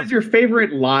it was your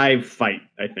favorite live fight,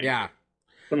 I think. Yeah.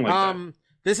 Something like that.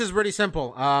 This is really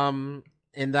simple.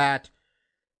 In that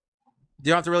you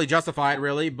don't have to really justify it,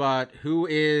 really, but who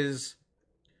is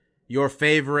your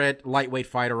favorite lightweight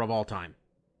fighter of all time?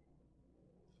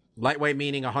 Lightweight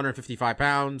meaning 155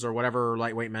 pounds or whatever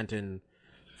lightweight meant in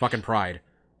fucking Pride.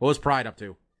 What was Pride up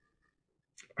to?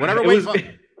 Whatever weight.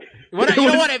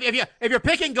 If you're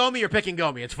picking Gomi, you're picking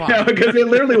Gomi. It's fine. Yeah, because it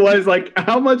literally was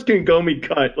how much can Gomi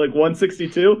cut?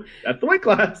 162? That's the weight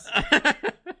class.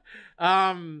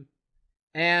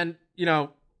 And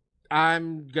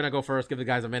I'm gonna go first. Give the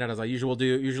guys a minute as I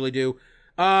usually do.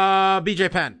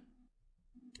 BJ Penn.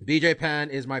 BJ Penn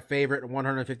is my favorite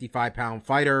 155-pound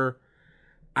fighter.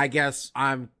 I guess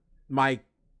my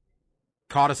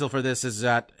codicil for this is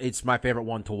that it's my favorite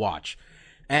one to watch.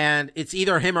 And it's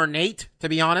either him or Nate, to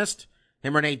be honest.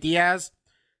 Him or Nate Diaz.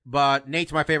 But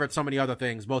Nate's my favorite. So many other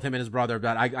things, both him and his brother.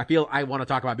 But I feel I want to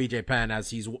talk about BJ Penn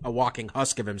as he's a walking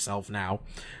husk of himself now.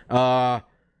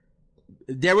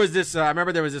 There was this. I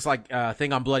remember there was this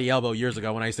thing on Bloody Elbow years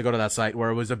ago when I used to go to that site where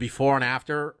it was a before and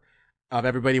after of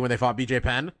everybody when they fought BJ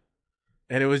Penn,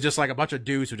 and it was just like a bunch of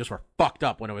dudes who just were fucked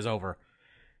up when it was over.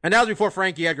 And that was before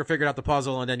Frankie Edgar figured out the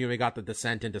puzzle, and then we got the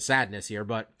descent into sadness here.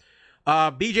 But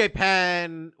BJ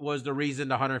Penn was the reason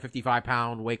the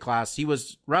 155-pound weight class. He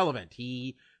was relevant.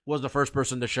 He was the first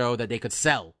person to show that they could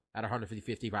sell at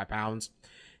 155 pounds.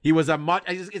 He was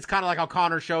it's kind of like how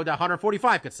Conor showed that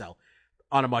 145 could sell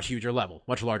on a much huger level,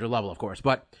 much larger level, of course.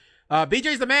 But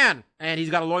BJ's the man, and he's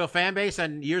got a loyal fan base,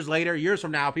 and years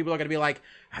from now, people are going to be like,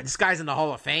 this guy's in the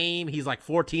Hall of Fame. He's like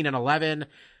 14-11.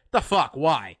 The fuck?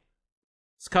 Why?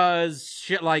 It's because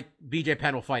shit like BJ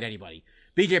Penn will fight anybody.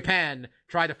 BJ Penn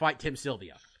tried to fight Tim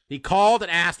Sylvia. He called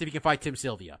and asked if he could fight Tim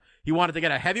Sylvia. He wanted to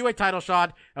get a heavyweight title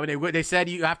shot. And when they said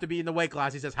you have to be in the weight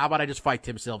class, he says, how about I just fight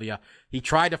Tim Sylvia? He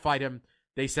tried to fight him.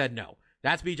 They said no.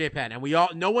 That's BJ Penn. And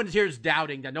no one here is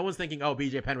doubting that. No one's thinking, oh,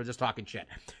 BJ Penn was just talking shit.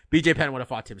 BJ Penn would have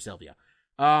fought Tim Sylvia.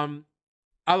 I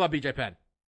love BJ Penn.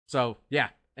 So, yeah.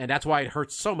 And that's why it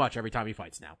hurts so much every time he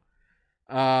fights now.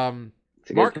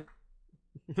 Mark?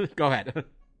 Go ahead.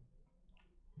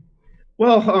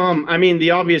 Well, I mean,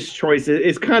 the obvious choice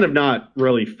is kind of not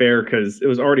really fair because it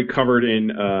was already covered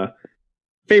in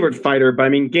favorite fighter. But I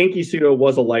mean, Genki Sudo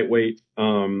was a lightweight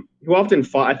who often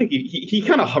fought. I think he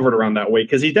kind of hovered around that weight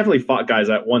because he definitely fought guys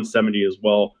at 170 as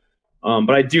well.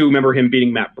 But I do remember him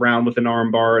beating Matt Brown with an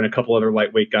armbar and a couple other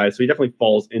lightweight guys. So he definitely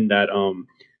falls in that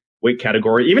weight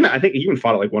category. I think he even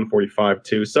fought at like 145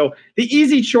 too. So the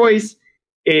easy choice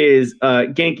is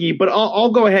Genki, but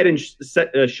I'll go ahead and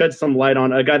shed some light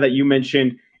on a guy that you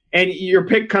mentioned, and your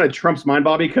pick kind of trumps mine,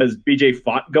 Bobby, because BJ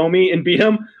fought Gomi and beat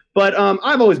him. But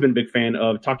I've always been a big fan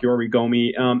of Takeori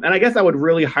Gomi, and I guess I would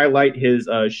really highlight his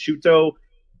Shuto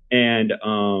and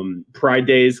Pride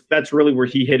days. That's really where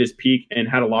he hit his peak and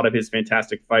had a lot of his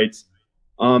fantastic fights.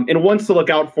 And ones to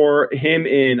look out for him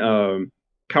in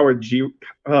Kawajiri.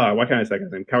 What can I say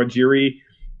his name? Kawajiri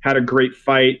had a great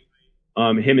fight.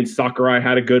 Him and Sakurai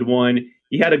had a good one.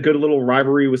 He had a good little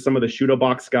rivalry with some of the Shudo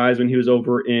Box guys when he was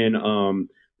over in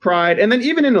Pride. And then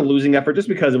even in a losing effort, just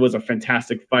because it was a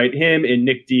fantastic fight, him and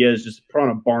Nick Diaz just put on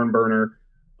a barn burner.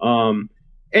 And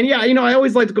yeah, I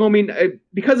always liked Gomi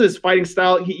because of his fighting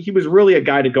style. He was really a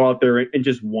guy to go out there and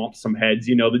just womp some heads.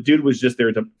 The dude was just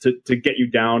there to get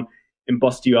you down and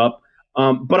bust you up.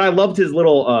 But I loved his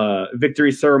little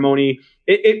victory ceremony.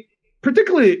 It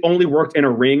particularly only worked in a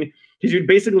ring, because you'd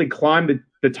basically climb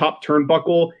the top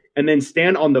turnbuckle and then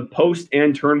stand on the post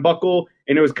and turnbuckle.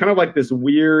 And it was kind of like this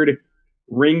weird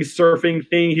ring surfing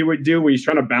thing he would do where he's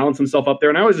trying to balance himself up there.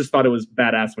 And I always just thought it was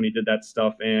badass when he did that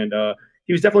stuff. And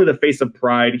he was definitely the face of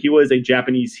Pride. He was a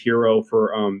Japanese hero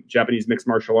for Japanese mixed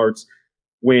martial arts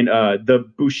when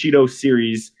the Bushido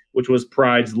series, which was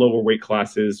Pride's lower weight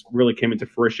classes, really came into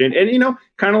fruition. And,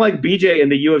 kind of like BJ in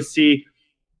the UFC,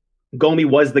 Gomi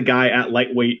was the guy at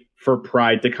lightweight for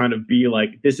Pride to kind of be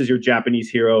like, this is your Japanese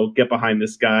hero, get behind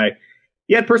this guy.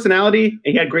 He had personality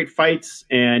and he had great fights.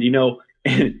 And,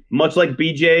 and much like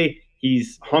BJ,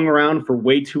 he's hung around for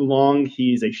way too long.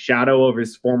 He's a shadow of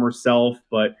his former self,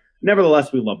 but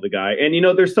nevertheless, we love the guy. And,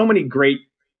 there's so many great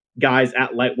guys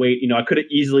at lightweight. I could have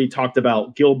easily talked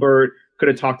about Gilbert, could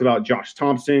have talked about Josh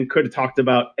Thompson, could have talked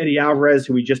about Eddie Alvarez,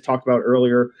 who we just talked about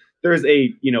earlier. There's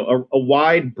a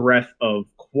wide breadth of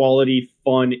quality,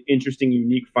 fun, interesting,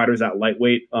 unique fighters at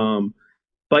lightweight.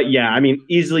 But yeah, I mean,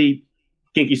 easily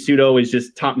Genki Sudo is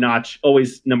just top notch,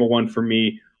 always number one for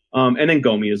me. And then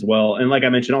Gomi as well. And like I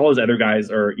mentioned, all those other guys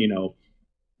are,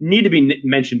 need to be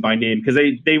mentioned by name because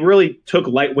they really took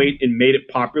lightweight and made it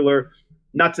popular,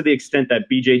 not to the extent that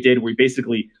BJ did, where he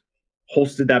basically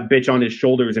holstered that bitch on his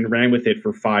shoulders and ran with it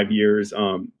for 5 years,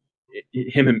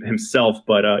 himself.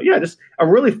 But yeah, just a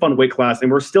really fun weight class. And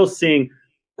we're still seeing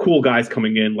cool guys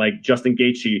coming in like Justin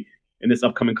Gaethje in this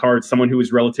upcoming card, someone who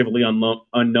is relatively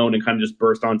unknown and kind of just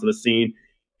burst onto the scene.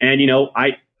 And,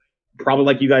 I probably,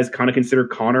 like you guys, kind of consider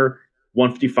Conor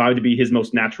 155 to be his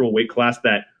most natural weight class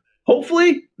that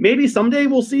hopefully maybe someday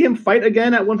we'll see him fight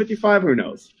again at 155. Who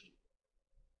knows?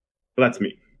 But that's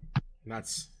me.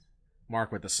 That's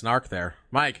Mark with the snark there.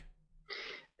 Mike.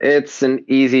 It's an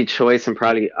easy choice and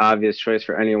probably obvious choice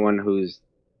for anyone who's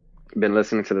been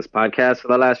listening to this podcast for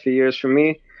the last few years. For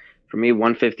me,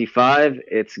 155,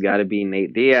 it's got to be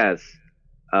Nate Diaz.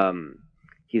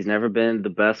 He's never been the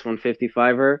best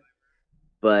 155er,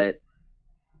 but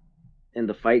in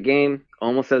the fight game,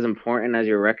 almost as important as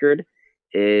your record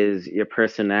is your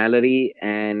personality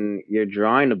and your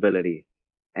drawing ability.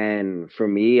 And for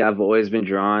me, I've always been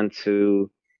drawn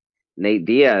to Nate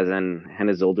Diaz and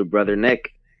his older brother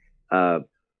Nick.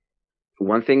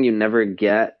 One thing you never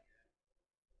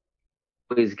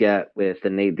always get with the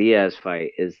Nate Diaz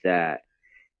fight is that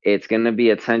it's going to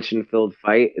be a tension-filled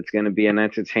fight. It's going to be an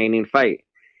entertaining fight.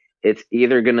 It's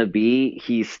either going to be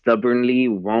he stubbornly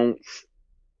will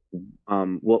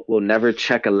never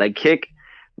check a leg kick,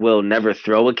 will never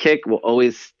throw a kick, will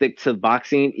always stick to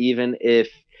boxing even if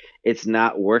it's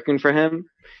not working for him.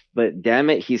 But damn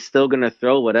it, he's still going to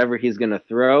throw whatever he's going to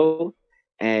throw,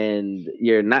 and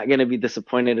you're not going to be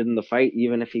disappointed in the fight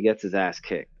even if he gets his ass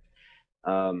kicked.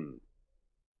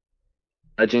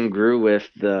 Legend grew with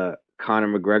the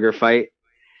Conor McGregor fight.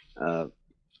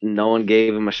 No one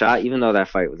gave him a shot, even though that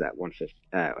fight was at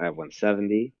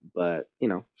 170. But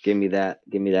give me that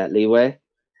leeway.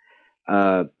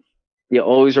 You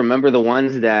always remember the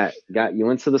ones that got you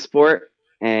into the sport,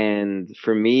 and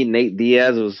for me, Nate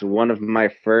Diaz was one of my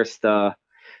first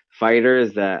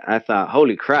fighters that I thought,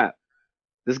 holy crap,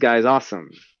 this guy's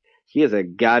awesome. He is a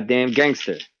goddamn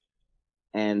gangster.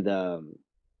 And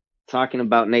talking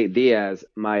about Nate Diaz,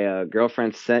 my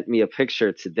girlfriend sent me a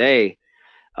picture today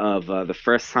of the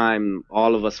first time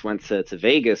all of us went to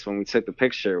Vegas when we took the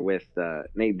picture with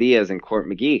Nate Diaz and Court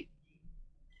McGee.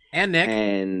 And Nick.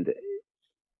 And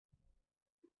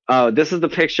this is the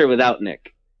picture without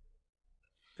Nick.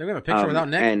 Do we have a picture without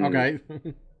Nick? Okay.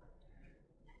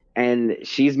 And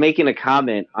she's making a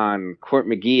comment on Court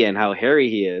McGee and how hairy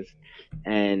he is.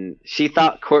 And she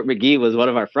thought Court McGee was one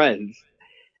of our friends.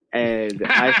 And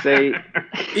I say...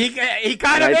 he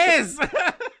kind of is!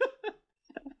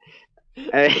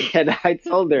 And I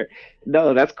told her,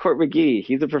 no, that's Court McGee.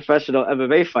 He's a professional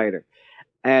MMA fighter.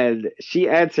 And she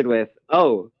answered with,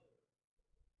 oh,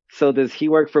 so does he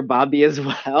work for Bobby as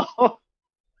well?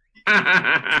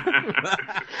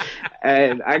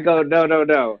 And I go,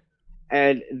 no.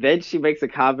 And then she makes a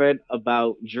comment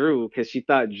about Drew because she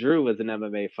thought Drew was an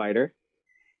MMA fighter.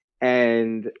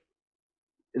 And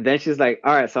then she's like,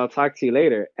 all right, so I'll talk to you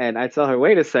later. And I tell her,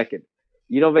 wait a second.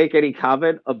 You don't make any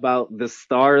comment about the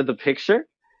star of the picture?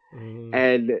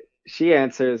 And she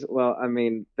answers, well, I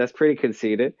mean, that's pretty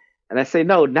conceited. And I say,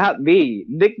 no, not me.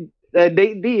 Nate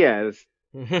Diaz.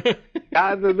 The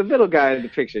middle guy in the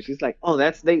picture. She's like, oh,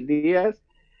 that's Nate Diaz?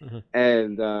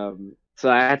 And so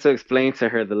I had to explain to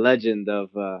her the legend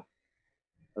of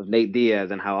Nate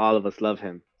Diaz and how all of us love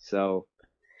him. So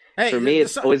for me,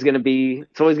 it's always gonna be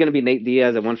Nate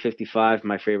Diaz at 155,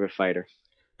 my favorite fighter.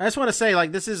 I just want to say,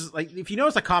 this is if you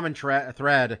notice a common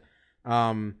thread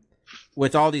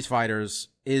with all these fighters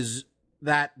is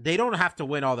that they don't have to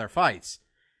win all their fights.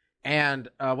 And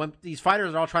when these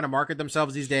fighters are all trying to market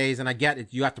themselves these days, and I get it,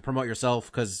 you have to promote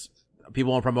yourself because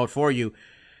people won't promote for you.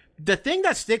 The thing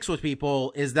that sticks with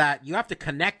people is that you have to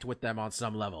connect with them on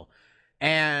some level.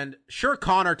 And sure,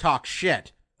 Conor talks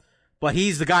shit, but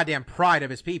he's the goddamn pride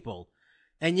of his people.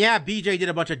 And yeah, BJ did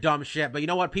a bunch of dumb shit, but you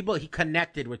know what? He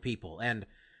connected with people. And,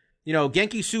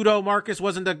 Genki Sudo Marcus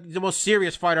wasn't the most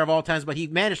serious fighter of all times, but he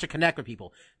managed to connect with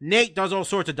people. Nate does all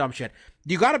sorts of dumb shit.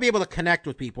 You gotta be able to connect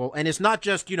with people, and it's not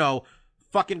just,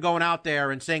 fucking going out there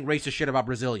and saying racist shit about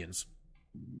Brazilians.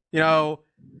 I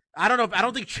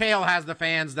don't think Chael has the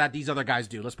fans that these other guys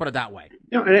do. Let's put it that way.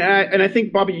 And I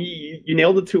think, Bobby, you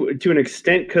nailed it to an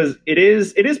extent, because it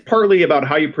is partly about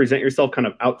how you present yourself kind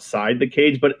of outside the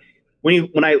cage. But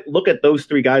when I look at those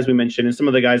three guys we mentioned and some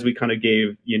of the guys we kind of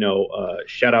gave,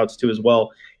 shout outs to as well,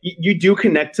 you do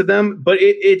connect to them, but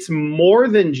it's more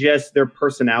than just their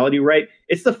personality, right?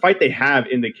 It's the fight they have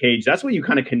in the cage. That's what you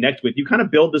kind of connect with. You kind of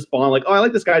build this bond, like, oh, I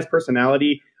like this guy's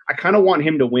personality. I kind of want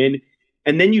him to win.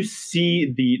 And then you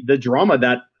see the drama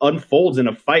that unfolds in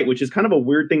a fight, which is kind of a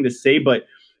weird thing to say, but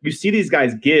you see these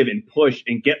guys give and push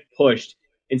and get pushed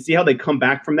and see how they come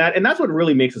back from that. And that's what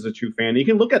really makes us a true fan. You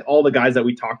can look at all the guys that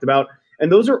we talked about,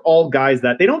 and those are all guys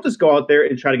that they don't just go out there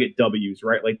and try to get W's,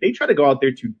 right? Like, they try to go out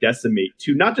there to decimate,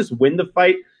 to not just win the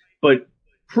fight, but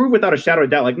prove without a shadow of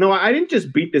doubt, like, no, I didn't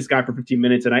just beat this guy for 15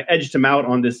 minutes and I edged him out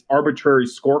on this arbitrary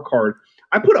scorecard.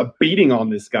 I put a beating on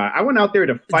this guy. I went out there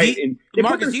to fight, and they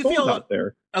Marcus, put their souls out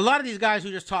there. A lot of these guys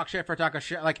who just talk shit for talking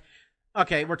shit, like,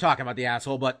 okay, we're talking about the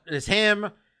asshole, but it's him.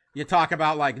 You talk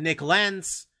about, like, Nick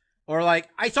Lentz, or, like,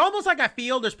 it's almost like I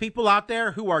feel there's people out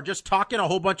there who are just talking a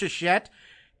whole bunch of shit,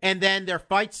 and then their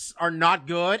fights are not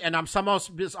good, and I'm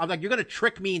like, you're going to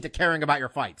trick me into caring about your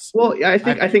fights. Well, I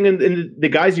think in the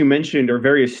guys you mentioned are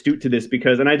very astute to this,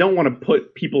 because, and I don't want to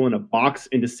put people in a box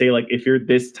and to say, like, if you're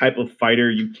this type of fighter,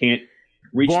 you can't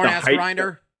reach Born the ass height.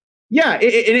 grinder. Yeah,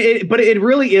 but it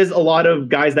really is a lot of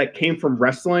guys that came from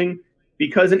wrestling,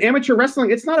 because in amateur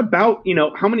wrestling, it's not about,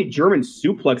 how many German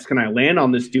suplex can I land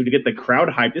on this dude to get the crowd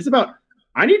hyped. It's about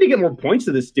I need to get more points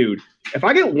to this dude. If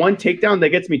I get one takedown that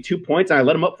gets me 2 points and I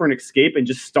let him up for an escape and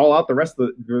just stall out the rest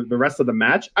of the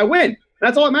match, I win.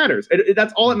 That's all that matters.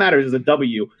 That's all that matters is a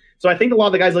W. So I think a lot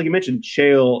of the guys, like you mentioned,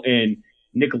 Chael and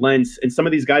Nick Lentz, and some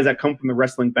of these guys that come from the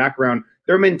wrestling background,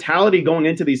 their mentality going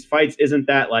into these fights isn't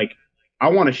that like, I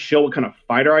want to show what kind of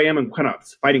fighter I am and what kind of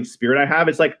fighting spirit I have.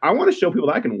 It's like, I want to show people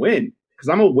that I can win because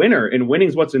I'm a winner, and winning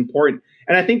is what's important.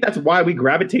 And I think that's why we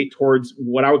gravitate towards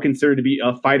what I would consider to be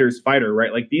a fighter's fighter,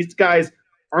 right? Like, these guys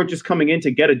aren't just coming in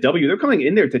to get a W. They're coming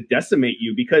in there to decimate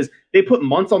you because they put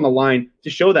months on the line to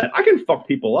show that I can fuck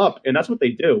people up, and that's what they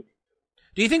do.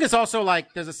 Do you think it's also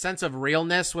like there's a sense of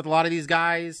realness with a lot of these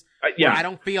guys? Yeah. I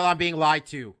don't feel I'm being lied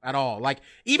to at all. Like,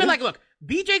 even like, look,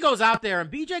 BJ goes out there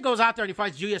and he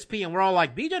fights GSP, and we're all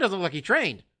like, BJ doesn't look like he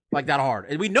trained like that hard.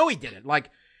 And we know he didn't. Like,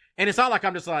 and it's not like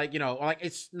I'm just like, like,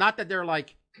 it's not that they're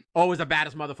like always the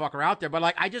baddest motherfucker out there, but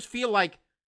like, I just feel like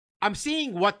I'm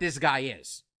seeing what this guy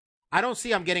is. I don't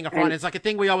see I'm getting a front. It's like a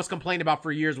thing we always complained about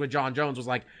for years with John Jones was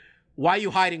like, why are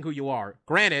you hiding who you are?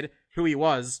 Granted, who he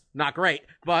was, not great,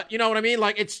 but you know what I mean?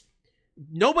 Like, it's,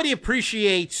 nobody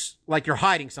appreciates like you're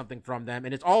hiding something from them.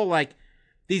 And it's all like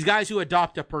these guys who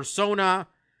adopt a persona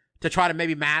to try to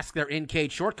maybe mask their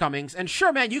in-cage shortcomings. And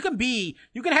sure, man, you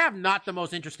can have not the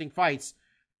most interesting fights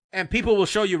and people will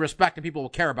show you respect and people will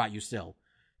care about you still.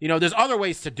 There's other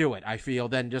ways to do it, I feel,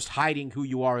 than just hiding who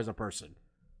you are as a person.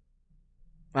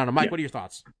 I don't know, Mike, What are your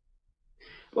thoughts?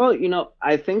 Well,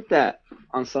 I think that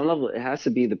on some level, it has to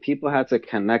be the people have to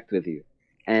connect with you,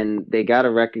 and they got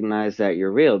to recognize that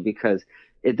you're real, because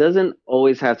it doesn't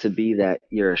always have to be that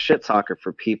you're a shit talker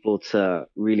for people to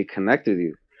really connect with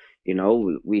you.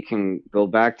 We can go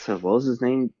back to, what was his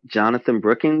name? Jonathan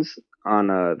Brookins on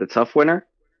The Tough Winner.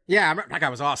 Yeah, I remember, that guy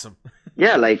was awesome.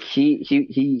 Yeah, like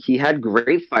he had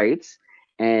great fights.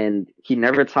 And he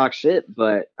never talked shit,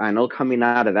 but I know coming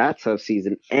out of that tough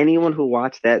season, anyone who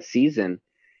watched that season,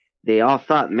 they all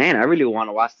thought, man, I really want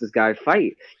to watch this guy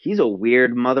fight. He's a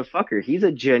weird motherfucker. He's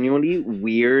a genuinely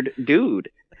weird dude.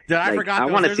 Dude, I forgot. I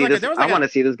want to see this. I want to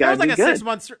see this guy be good.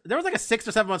 There was like a 6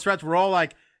 or 7 month stretch where we're all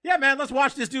like, yeah, man, let's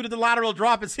watch this dude at the lateral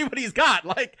drop and see what he's got.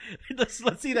 Like, let's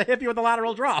see the hippie with the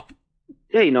lateral drop.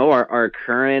 Yeah, our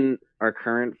current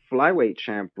flyweight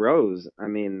champ, Rose. I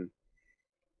mean,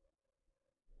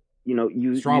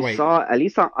 you saw at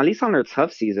least on her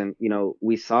tough season,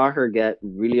 we saw her get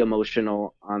really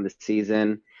emotional on the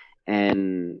season,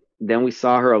 and then we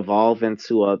saw her evolve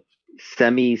into a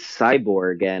semi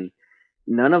cyborg, and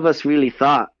none of us really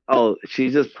thought, oh,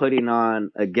 she's just putting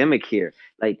on a gimmick here.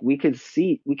 Like, we could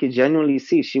genuinely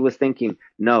see she was thinking,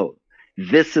 no,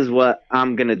 this is what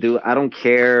I'm gonna do. I don't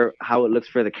care how it looks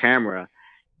for the camera.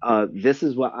 This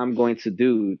is what I'm going to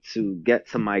do to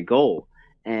get to my goal.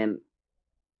 And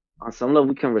on some level,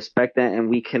 we can respect that, and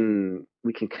we can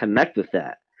connect with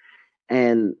that.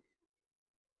 And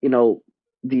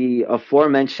the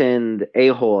aforementioned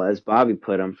a-hole, as Bobby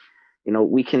put him,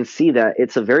 we can see that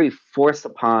it's a very forced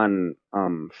upon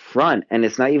front, and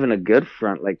it's not even a good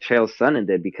front like Chael Sonnen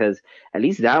did, because at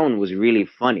least that one was really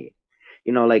funny.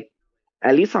 Like,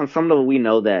 at least on some level, we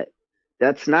know that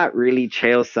that's not really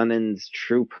Chael Sonnen's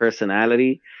true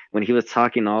personality when he's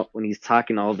talking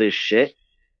all this shit,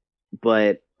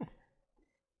 but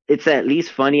it's at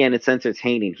least funny and it's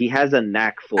entertaining. He has a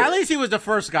knack for it. At least he was the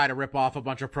first guy to rip off a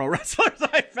bunch of pro wrestlers,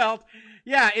 I felt.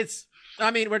 Yeah,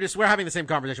 we're having the same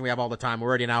conversation we have all the time. We're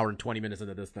already an hour and 20 minutes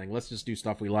into this thing. Let's just do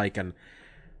stuff we like and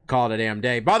call it a damn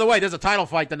day. By the way, there's a title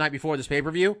fight the night before this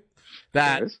pay-per-view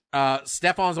that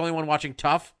Stefan's the only one watching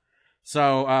Tough.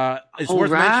 So it's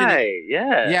worth mentioning.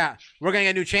 Yeah, we're getting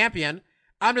a new champion.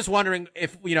 I'm just wondering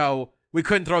if, we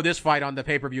couldn't throw this fight on the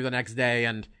pay-per-view the next day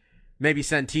and maybe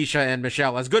send Tisha and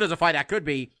Michelle, as good as a fight that could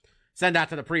be, send that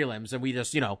to the prelims, and we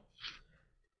just,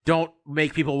 don't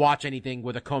make people watch anything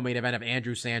with a co-main event of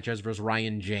Andrew Sanchez versus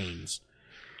Ryan James.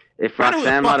 If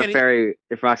Roxanne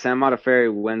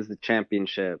Modafferi wins the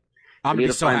championship, we need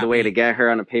to find a way to get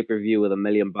her on a pay-per-view with 1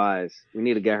 million buys. We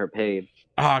need to get her paid.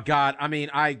 Oh, God.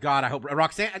 I hope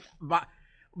Roxanne, but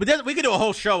then we could do a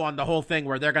whole show on the whole thing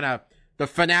where they're going to, the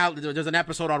finale, there's an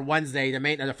episode on Wednesday,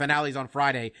 the finale's on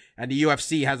Friday, and the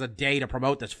UFC has a day to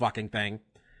promote this fucking thing.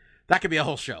 That could be a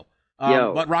whole show.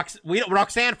 But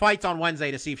Roxanne fights on Wednesday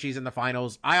to see if she's in the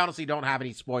finals. I honestly don't have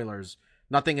any spoilers.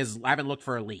 I haven't looked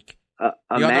for a leak.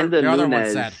 Amanda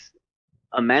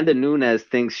Nunes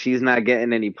thinks she's not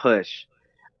getting any push.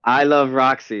 I love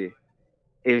Roxy.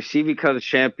 If she becomes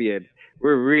champion,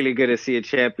 we're really going to see a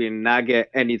champion not get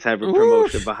any type of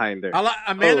promotion behind her.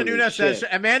 Amanda Nunes says,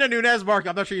 Mark,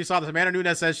 I'm not sure you saw this. Amanda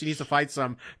Nunes says she needs to fight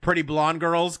some pretty blonde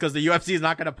girls because the UFC is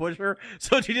not going to push her.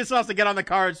 So she just wants to get on the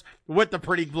cards with the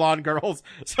pretty blonde girls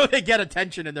so they get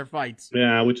attention in their fights.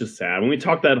 Yeah, which is sad. When we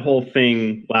talked that whole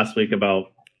thing last week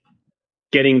about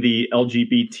getting the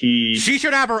LGBT, she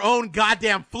should have her own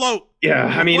goddamn float. Yeah,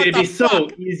 I mean, it'd be so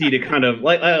easy to kind of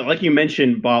like you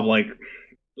mentioned, Bob. Like,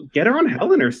 get her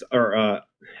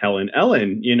on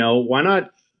Ellen. You know, why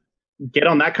not get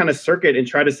on that kind of circuit and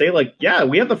try to say like, yeah,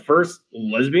 we have the first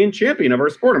lesbian champion of our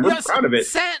sport, and we're proud of it.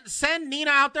 Send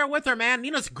Nina out there with her, man.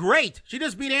 Nina's great. She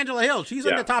just beat Angela Hill. She's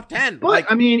in the top 10. But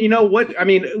I mean, you know what? I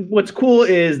mean, what's cool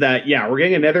is that we're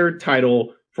getting another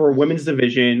title for a women's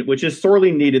division, which is sorely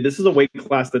needed. This is a weight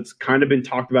class that's kind of been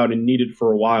talked about and needed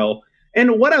for a while.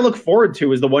 And what I look forward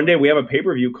to is the one day we have a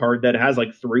pay-per-view card that has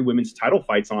like 3 women's title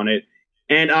fights on it.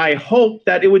 And I hope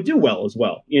that it would do well as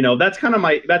well. You know, that's kind of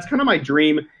my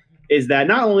dream, is that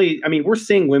not only, I mean, we're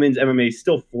seeing women's MMA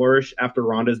still flourish after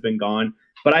Ronda's been gone,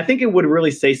 but I think it would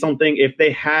really say something if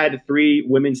they had 3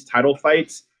 women's title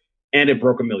fights and it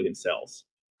broke 1 million sales.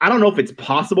 I don't know if it's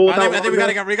possible. I think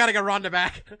we gotta get Ronda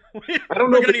back. I don't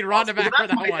know. We're gonna need Ronda back for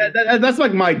that one. That's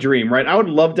like my dream, right? I would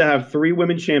love to have 3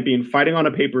 women champion fighting on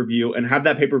a pay-per-view and have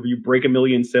that pay-per-view break 1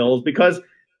 million sales, because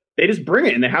they just bring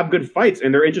it and they have good fights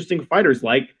and they're interesting fighters,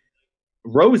 like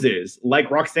Rose is,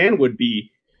 like Roxanne would be,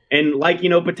 and like, you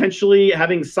know, potentially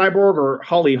having Cyborg or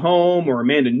Holly Holm or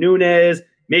Amanda Nunes.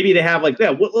 Maybe they have like,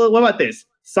 what about this?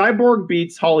 Cyborg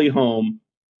beats Holly Holm,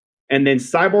 and then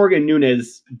Cyborg and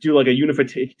Nunes do like a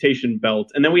unification belt.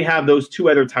 And then we have those 2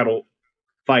 other title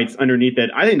fights underneath it.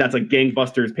 I think that's a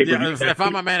gangbusters pay-per-view. Yeah, if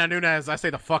I'm Amanda Nunes, I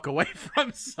stay the fuck away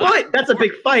from Cyborg. But that's a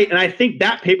big fight. And I think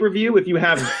that pay-per-view, if you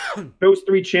have those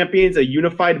 3 champions, a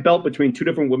unified belt between 2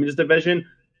 different women's division,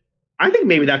 I think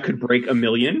maybe that could break 1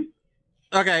 million.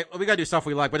 Okay, well, we gotta do stuff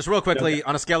we like. But just real quickly,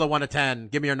 on a scale of 1 to 10,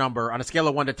 give me your number. On a scale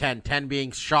of 1 to 10, 10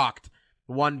 being shocked,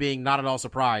 1 being not at all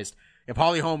surprised. If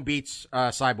Holly Holm beats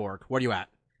Cyborg, what are you at?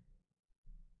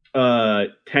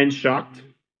 10 shocked?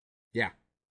 Yeah.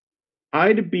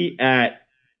 I'd be at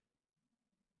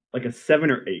like a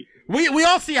 7 or 8. We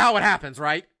all see how it happens,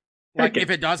 right? Like, if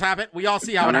it does happen, we all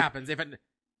see how it happens.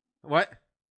 What?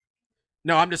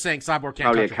 No, I'm just saying Cyborg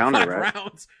can't touch 5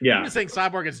 rounds. Yeah. I'm just saying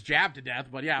Cyborg is jabbed to death,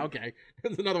 but yeah, okay.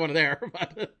 There's another one there.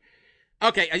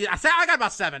 Okay, I got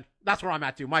about 7. That's where I'm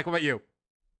at too. Mike, what about you?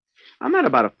 I'm at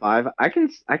about a 5. I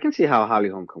can see how Holly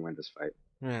Holm can win this fight.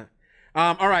 Yeah.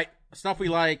 All right. Stuff we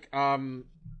like.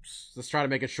 Let's try to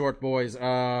make it short, boys.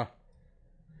 I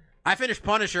finished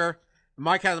Punisher.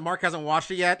 Mark hasn't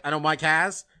watched it yet. I know Mike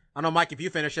has. I know, Mike, if you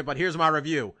finish it, but here's my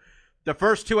review. The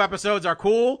first 2 episodes are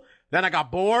cool. Then I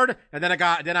got bored, and then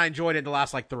I enjoyed it in the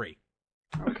last like 3.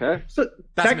 Okay. So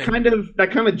that kind of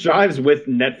jives with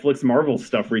Netflix Marvel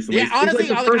stuff recently. Yeah, honestly,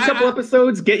 like the first couple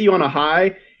episodes get you on a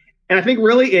high, and I think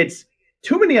really it's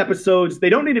too many episodes. They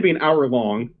don't need to be an hour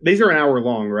long. These are an hour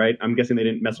long, right? I'm guessing they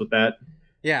didn't mess with that.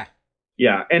 Yeah.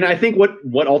 Yeah, and I think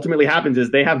what ultimately happens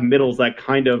is they have middles that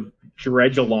kind of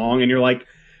dredge along, and you're like,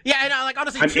 yeah, and like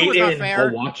honestly, I'm 2 is not fair.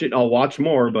 I'll watch it. I'll watch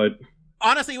more, but.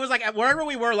 Honestly, it was like wherever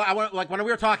we were, like when we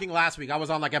were talking last week, I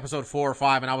was on like episode 4 or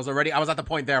 5, and I was at the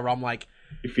point there where I'm like,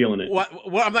 you're feeling it. What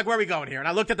I'm like, where are we going here? And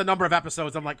I looked at the number of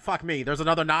episodes. I'm like, fuck me. There's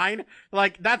another 9.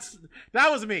 Like that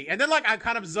was me. And then like I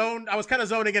was kind of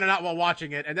zoning in and out while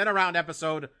watching it. And then around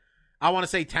episode, I want to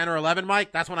say 10 or 11,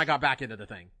 Mike. That's when I got back into the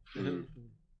thing. Mm-hmm.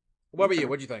 What about you?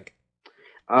 What'd you think?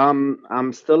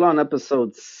 I'm still on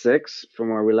episode 6 from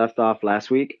where we left off last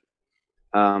week.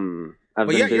 You're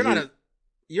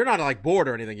not like bored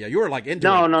or anything yet. You were like into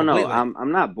it. No.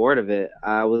 I'm not bored of it.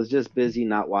 I was just busy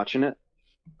not watching it.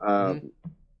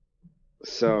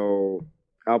 So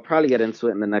I'll probably get into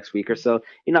it in the next week or so.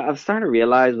 You know, I'm starting to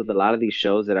realize with a lot of these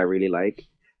shows that I really like,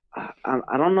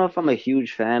 I don't know if I'm a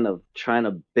huge fan of trying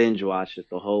to binge watch it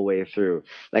the whole way through.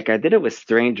 Like I did it with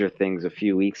Stranger Things a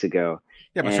few weeks ago.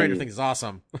 Yeah, but Stranger Things is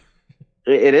awesome.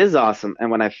 It is awesome. And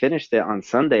when I finished it on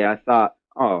Sunday, I thought,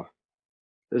 oh,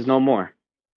 there's no more.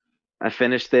 I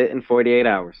finished it in 48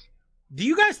 hours. Do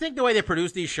you guys think the way they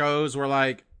produce these shows were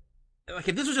like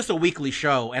if this was just a weekly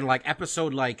show and like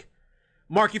episode like,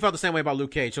 Mark, you felt the same way about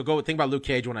Luke Cage, so go think about Luke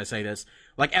Cage when I say this.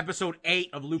 Like episode 8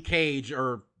 of Luke Cage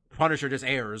or Punisher just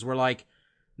airs where like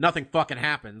nothing fucking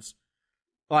happens.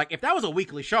 Like if that was a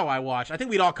weekly show I watched, I think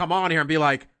we'd all come on here and be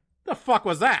like, the fuck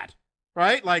was that?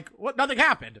 Right? Like what? Nothing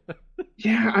happened.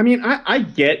 Yeah, I mean, I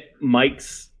get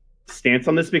Mike's stance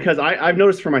on this because I've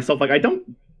noticed for myself, like I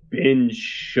don't binge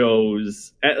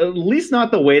shows, at least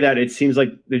not the way that it seems like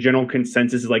the general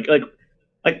consensus is like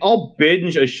like I'll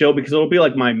binge a show because it'll be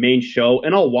like my main show,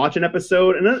 and I'll watch an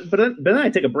episode, and then I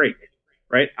take a break,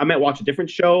 right? I might watch a different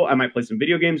show, I might play some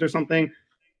video games or something.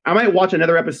 I might watch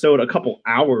another episode a couple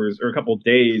hours or a couple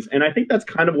days, and I think that's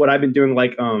kind of what I've been doing.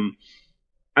 Like,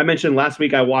 I mentioned last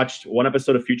week I watched one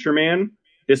episode of Future Man.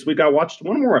 This week I watched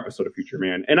one more episode of Future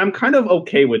Man, and I'm kind of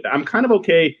okay with that. I'm kind of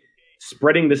okay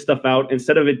spreading this stuff out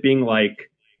instead of it being like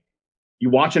you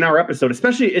watch an hour episode,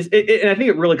 especially, and I think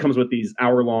it really comes with these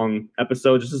hour-long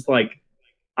episodes. It's just like,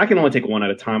 I can only take one at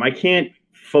a time. I can't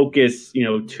focus,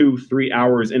 2-3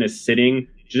 hours in a sitting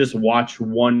to just watch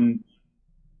one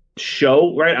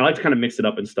show, right? I like to kind of mix it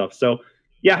up and stuff. So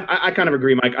yeah, I kind of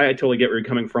agree, Mike. I totally get where you're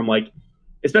coming from. Like,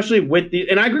 especially with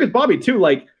and I agree with Bobby too.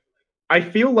 Like, I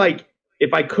feel like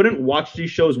if I couldn't watch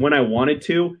these shows when I wanted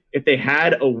to, if they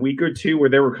had a week or two where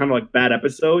they were kind of like bad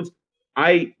episodes,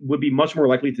 I would be much more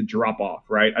likely to drop off,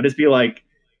 right? I'd just be like,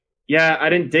 yeah, I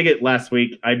didn't dig it last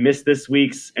week. I missed this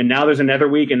week's, and now there's another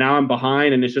week, and now I'm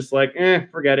behind, and it's just like,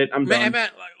 forget it. I'm done. Man,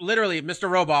 literally, Mr.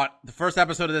 Robot, the first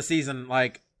episode of the season,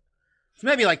 like, it's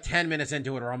maybe like 10 minutes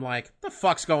into it, where I'm like, what the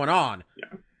fuck's going on?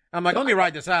 Yeah. I'm like, let me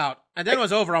ride this out. And then it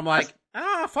was over. I'm like,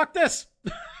 fuck this.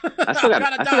 I still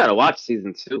gotta watch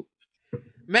season 2.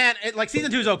 Man,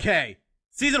 season 2 is okay.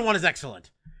 Season 1 is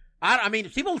excellent. I mean,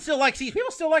 people still like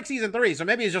season 3, so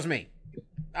maybe it's just me.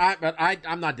 But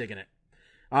I'm not digging it.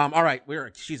 All right,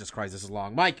 Jesus Christ, this is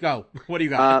long. Mike, go. What do you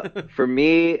got? For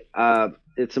me,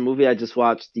 it's a movie I just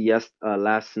watched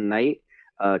last night.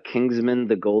 Kingsman: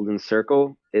 The Golden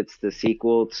Circle. It's the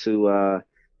sequel to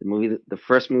the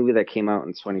first movie that came out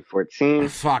in 2014.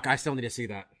 Fuck, I still need to see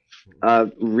that.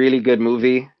 Really good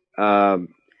movie.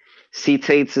 C.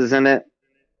 Tates is in it.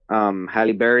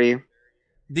 Halle Berry.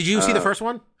 Did you see the first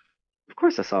one? Of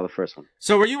course, I saw the first one.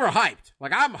 So were hyped?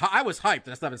 Like, I was hyped.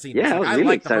 I still haven't seen it. Yeah, I was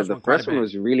really excited. The first one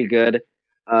was really good.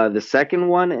 The second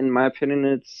one, in my opinion,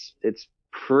 it's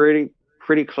pretty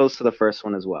close to the first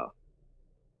one as well.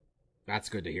 That's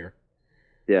good to hear.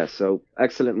 Yeah, so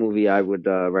excellent movie. I would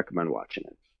recommend watching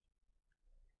it.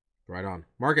 Right on.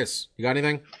 Marcus, you got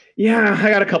anything? Yeah,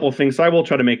 I got a couple of things, so I will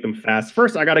try to make them fast.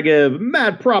 First, I got to give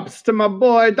mad props to my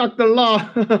boy, Dr. Law.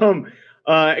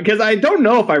 Because I don't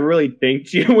know if I really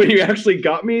thanked you when you actually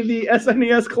got me the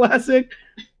SNES Classic,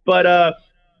 but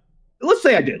let's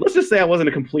say I did. Let's just say I wasn't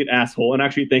a complete asshole and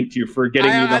actually thanked you for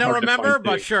getting me the I don't remember,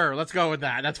 but sure, let's go with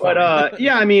that. That's fine. But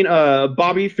yeah, I mean,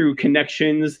 Bobby, through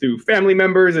connections, through family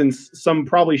members, and some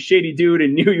probably shady dude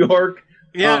in New York.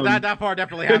 Yeah, that part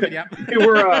definitely happened. Yeah, he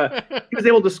was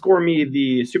able to score me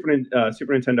the Super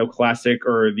Nintendo Classic,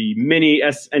 or the Mini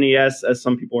SNES, as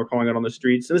some people are calling it on the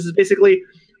streets. And this is basically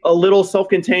a little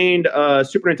self-contained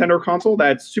Super Nintendo console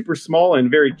that's super small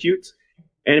and very cute.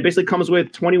 And it basically comes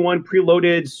with 21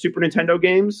 preloaded Super Nintendo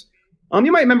games.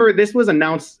 You might remember this was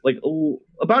announced like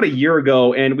about a year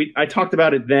ago, and I talked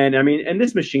about it then. I mean, and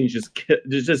this machine is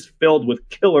just filled with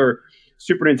killer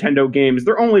Super Nintendo games.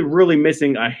 They're only really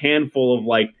missing a handful of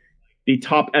like the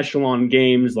top echelon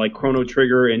games like Chrono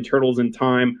Trigger and Turtles in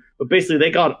Time. But basically, they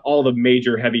got all the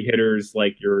major heavy hitters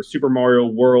like your Super Mario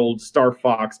World, Star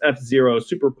Fox, F-Zero,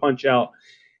 Super Punch-Out,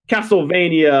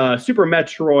 Castlevania, Super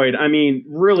Metroid. I mean,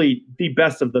 really, the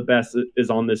best of the best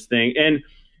is on this thing. And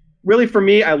really, for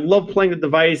me, I love playing the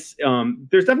device.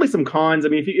 There's definitely some cons. I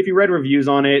mean, if you read reviews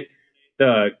on it,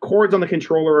 the cords on the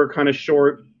controller are kind of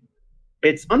short.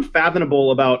 It's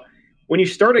unfathomable about when you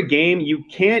start a game, you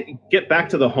can't get back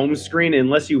to the home screen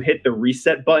unless you hit the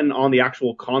reset button on the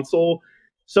actual console.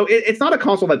 So it's not a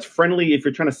console that's friendly if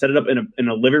you're trying to set it up in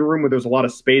a living room where there's a lot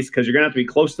of space, because you're going to have to be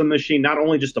close to the machine, not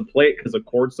only just to play it because the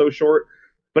cord's so short,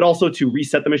 but also to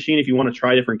reset the machine if you want to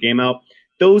try a different game out.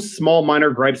 Those small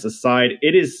minor gripes aside,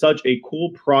 it is such a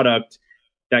cool product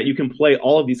that you can play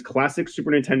all of these classic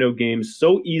Super Nintendo games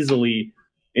so easily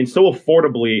and so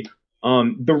affordably.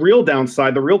 The real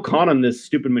downside, the real con on this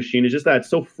stupid machine is just that it's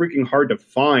so freaking hard to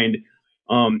find.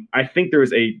 I think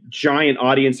there's a giant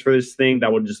audience for this thing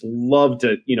that would just love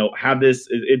to, have this.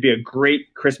 It'd be a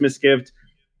great Christmas gift.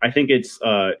 I think its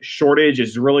shortage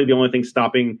is really the only thing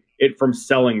stopping it from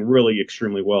selling really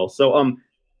extremely well. So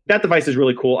that device is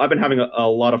really cool. I've been having a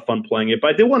lot of fun playing it, but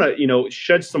I did want to,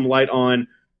 shed some light on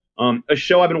a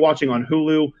show I've been watching on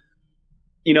Hulu.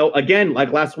 Again,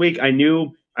 like last week, I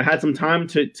knew I had some time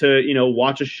to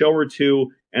watch a show or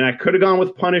two, and I could have gone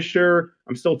with Punisher.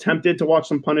 I'm still tempted to watch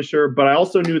some Punisher, but I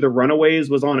also knew The Runaways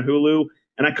was on Hulu,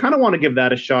 and I kind of want to give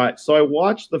that a shot. So I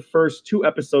watched the first 2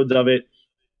 episodes of it,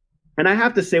 and I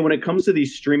have to say, when it comes to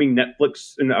these streaming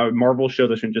Netflix and Marvel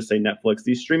shows, I shouldn't just say Netflix,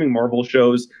 these streaming Marvel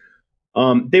shows,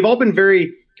 they've all been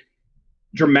very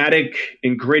dramatic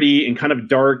and gritty and kind of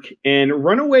dark, and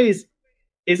Runaways,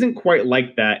 isn't quite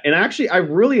like that. And actually, I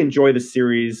really enjoy the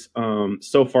series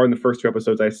so far in the first 2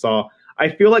 episodes I saw. I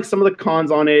feel like some of the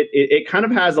cons on it kind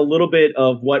of has a little bit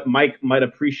of what Mike might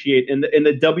appreciate in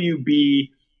the WB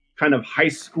kind of high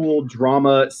school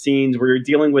drama scenes where you're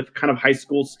dealing with kind of high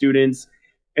school students,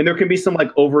 and there can be some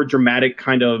like over dramatic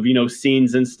kind of, you know,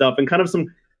 scenes and stuff, and kind of some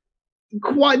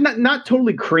quite not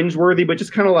totally cringeworthy, but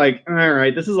just kind of like, all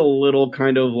right, this is a little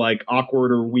kind of like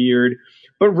awkward or weird.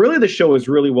 But really, the show is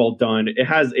really well done. It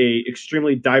has a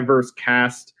extremely diverse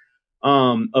cast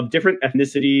of different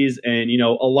ethnicities, and you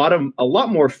know, a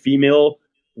lot more female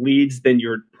leads than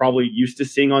you're probably used to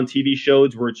seeing on TV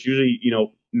shows, where it's usually, you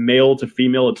know, male to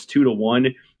female. It's 2 to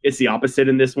 1. It's the opposite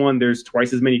in this one. There's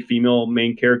twice as many female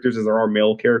main characters as there are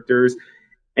male characters.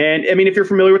 And I mean, if you're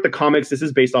familiar with the comics, this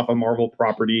is based off a Marvel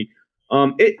property.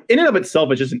 It in and of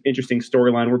itself is just an interesting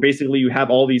storyline where basically you have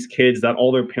all these kids that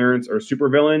all their parents are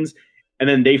supervillains, and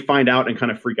then they find out and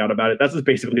kind of freak out about it. That's just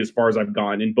basically as far as I've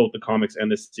gone in both the comics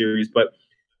and this series, but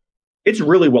it's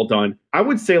really well done. I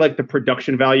would say like the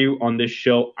production value on this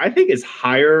show, I think, is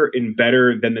higher and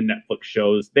better than the Netflix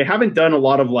shows. They haven't done a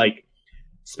lot of like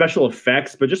special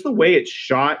effects, but just the way it's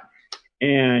shot,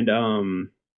 and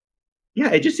yeah,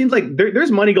 it just seems like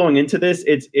there's money going into this.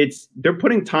 It's they're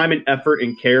putting time and effort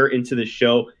and care into this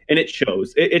show, and it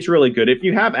shows. It's really good. If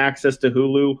you have access to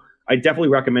Hulu, I definitely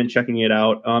recommend checking it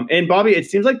out. And Bobby, it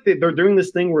seems like they're doing this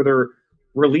thing where they're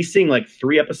releasing like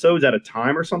 3 episodes at a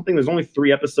time or something. There's only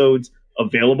 3 episodes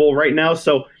available right now,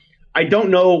 so I don't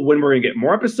know when we're gonna get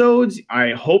more episodes.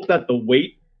 I hope that the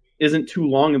wait isn't too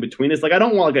long in between this. Like, I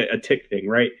don't want like a Tick thing,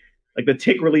 right? Like the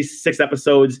Tick released 6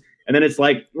 episodes, and then it's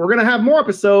like we're gonna have more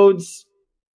episodes.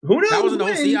 Who knows? That wasn't the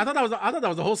whole season. I thought that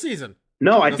was the whole season.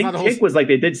 No, I think Tick was like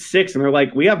they did 6, and they're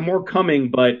like, we have more coming,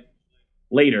 but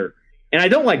later. And I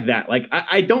don't like that. Like,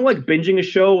 I don't like binging a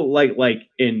show like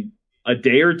in a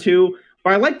day or 2.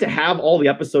 But I like to have all the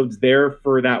episodes there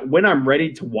for that when I'm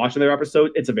ready to watch another episode,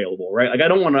 it's available, right? Like, I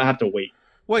don't want to have to wait.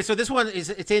 Wait, so this one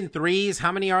it's in 3s.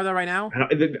 How many are there right now?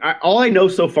 All I know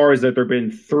so far is that there have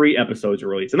been 3 episodes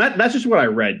released, and that's just what I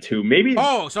read too. Maybe.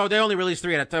 Oh, so they only released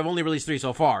 3. They've only released 3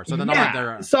 so far. So they're not like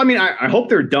they're. So I mean, I hope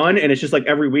they're done, and it's just like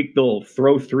every week they'll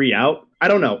throw 3 out. I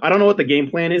don't know. I don't know what the game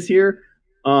plan is here.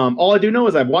 All I do know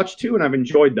is I've watched 2 and I've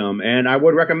enjoyed them, and I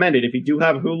would recommend it if you do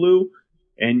have Hulu,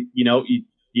 and you know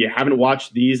you haven't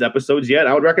watched these episodes yet.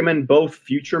 I would recommend both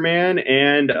Future Man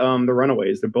and The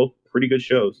Runaways. They're both pretty good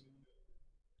shows.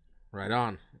 Right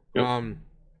on. Yep. All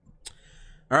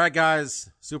right, guys.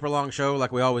 Super long show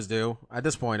like we always do. At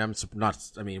this point,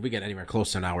 we get anywhere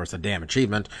close to an hour. It's a damn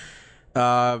achievement.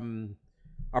 Our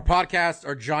podcasts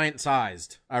are giant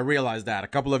sized. I realize that. A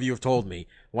couple of you have told me.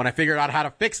 When I figured out how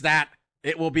to fix that,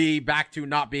 it will be back to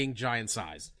not being giant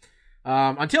sized.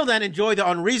 Until then, enjoy the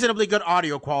unreasonably good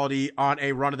audio quality on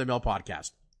a run-of-the-mill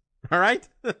podcast. All right?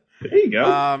 There you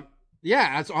go.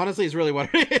 Yeah, that's honestly is really what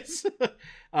it is.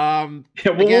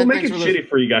 We'll make it shitty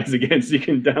for you guys again, so you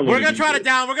can download. We're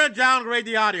gonna downgrade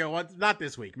the audio. Not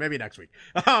this week, maybe next week.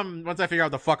 Once I figure out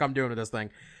what the fuck I'm doing with this thing.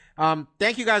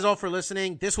 Thank you guys all for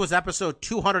listening. This was episode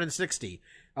 260.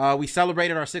 We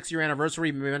celebrated our 6-year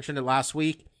anniversary. We mentioned it last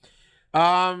week.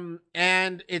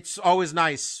 And it's always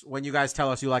nice when you guys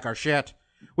tell us you like our shit.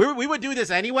 We would do this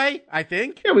anyway, I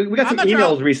think. Yeah, we got some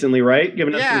emails recently, right?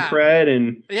 Giving us some cred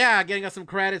and... Yeah, getting us some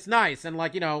cred. It's nice. And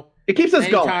like, you know... It keeps us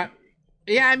going.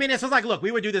 Yeah, I mean, it's just like, look,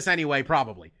 we would do this anyway,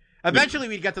 probably. Eventually,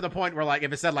 we'd get to the point where, like,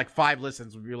 if it said, like, 5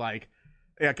 listens, we'd be like,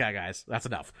 okay, guys, that's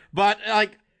enough. But,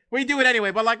 like, we do it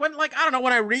anyway. But, like, when, like, I don't know,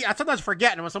 when I sometimes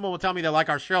forget, and when someone will tell me they like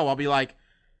our show, I'll be like,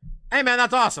 hey, man,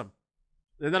 that's awesome.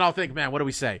 And then I'll think, man, what do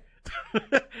we say?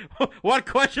 What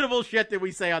questionable shit did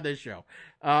we say on this show?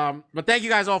 But thank you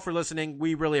guys all for listening.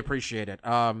 We really appreciate it.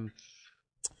 And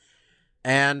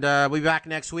we'll be back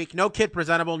next week. No Kid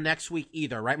Presentable next week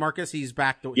either, right, Marcus? He's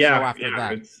back the show after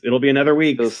that. It'll be another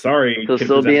week. Sorry. He'll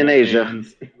still be in Asia.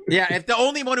 Yeah, if the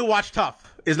only one who watched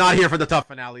Tough is not here for the Tough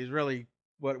finale, is really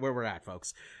where we're at,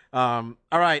 folks. All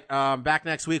right, back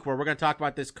next week where we're going to talk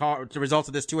about the results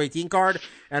of this 218 card,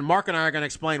 and Mark and I are going to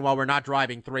explain why we're not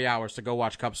driving 3 hours to go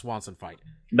watch Cub Swanson fight.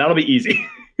 That'll be easy.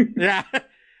 Yeah,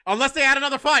 unless they add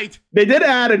another fight. They did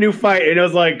add a new fight, and it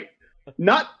was like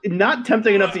not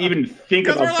tempting enough to even think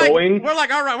about going. We're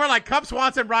like, all right, we're like Cub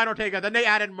Swanson, Brian Ortega. Then they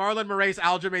added Marlon Moraes,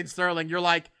 Aljamain Sterling. You're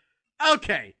like,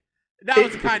 okay. That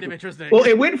was kind of interesting. Well,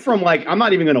 it went from like, I'm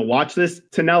not even going to watch this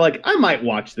to now like, I might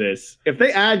watch this. If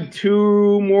they add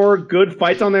 2 more good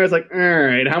fights on there, it's like, all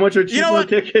right, how much are cheaper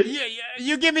tickets?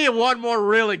 You give me one more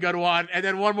really good one, and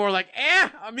then one more like,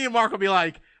 me and Mark will be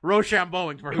like,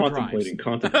 Rochambeauing for who drives.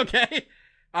 Contemplating. Okay.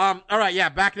 All right, yeah,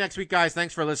 back next week, guys.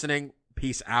 Thanks for listening.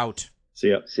 Peace out. See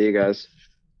ya. See you guys.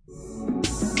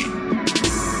 Bye.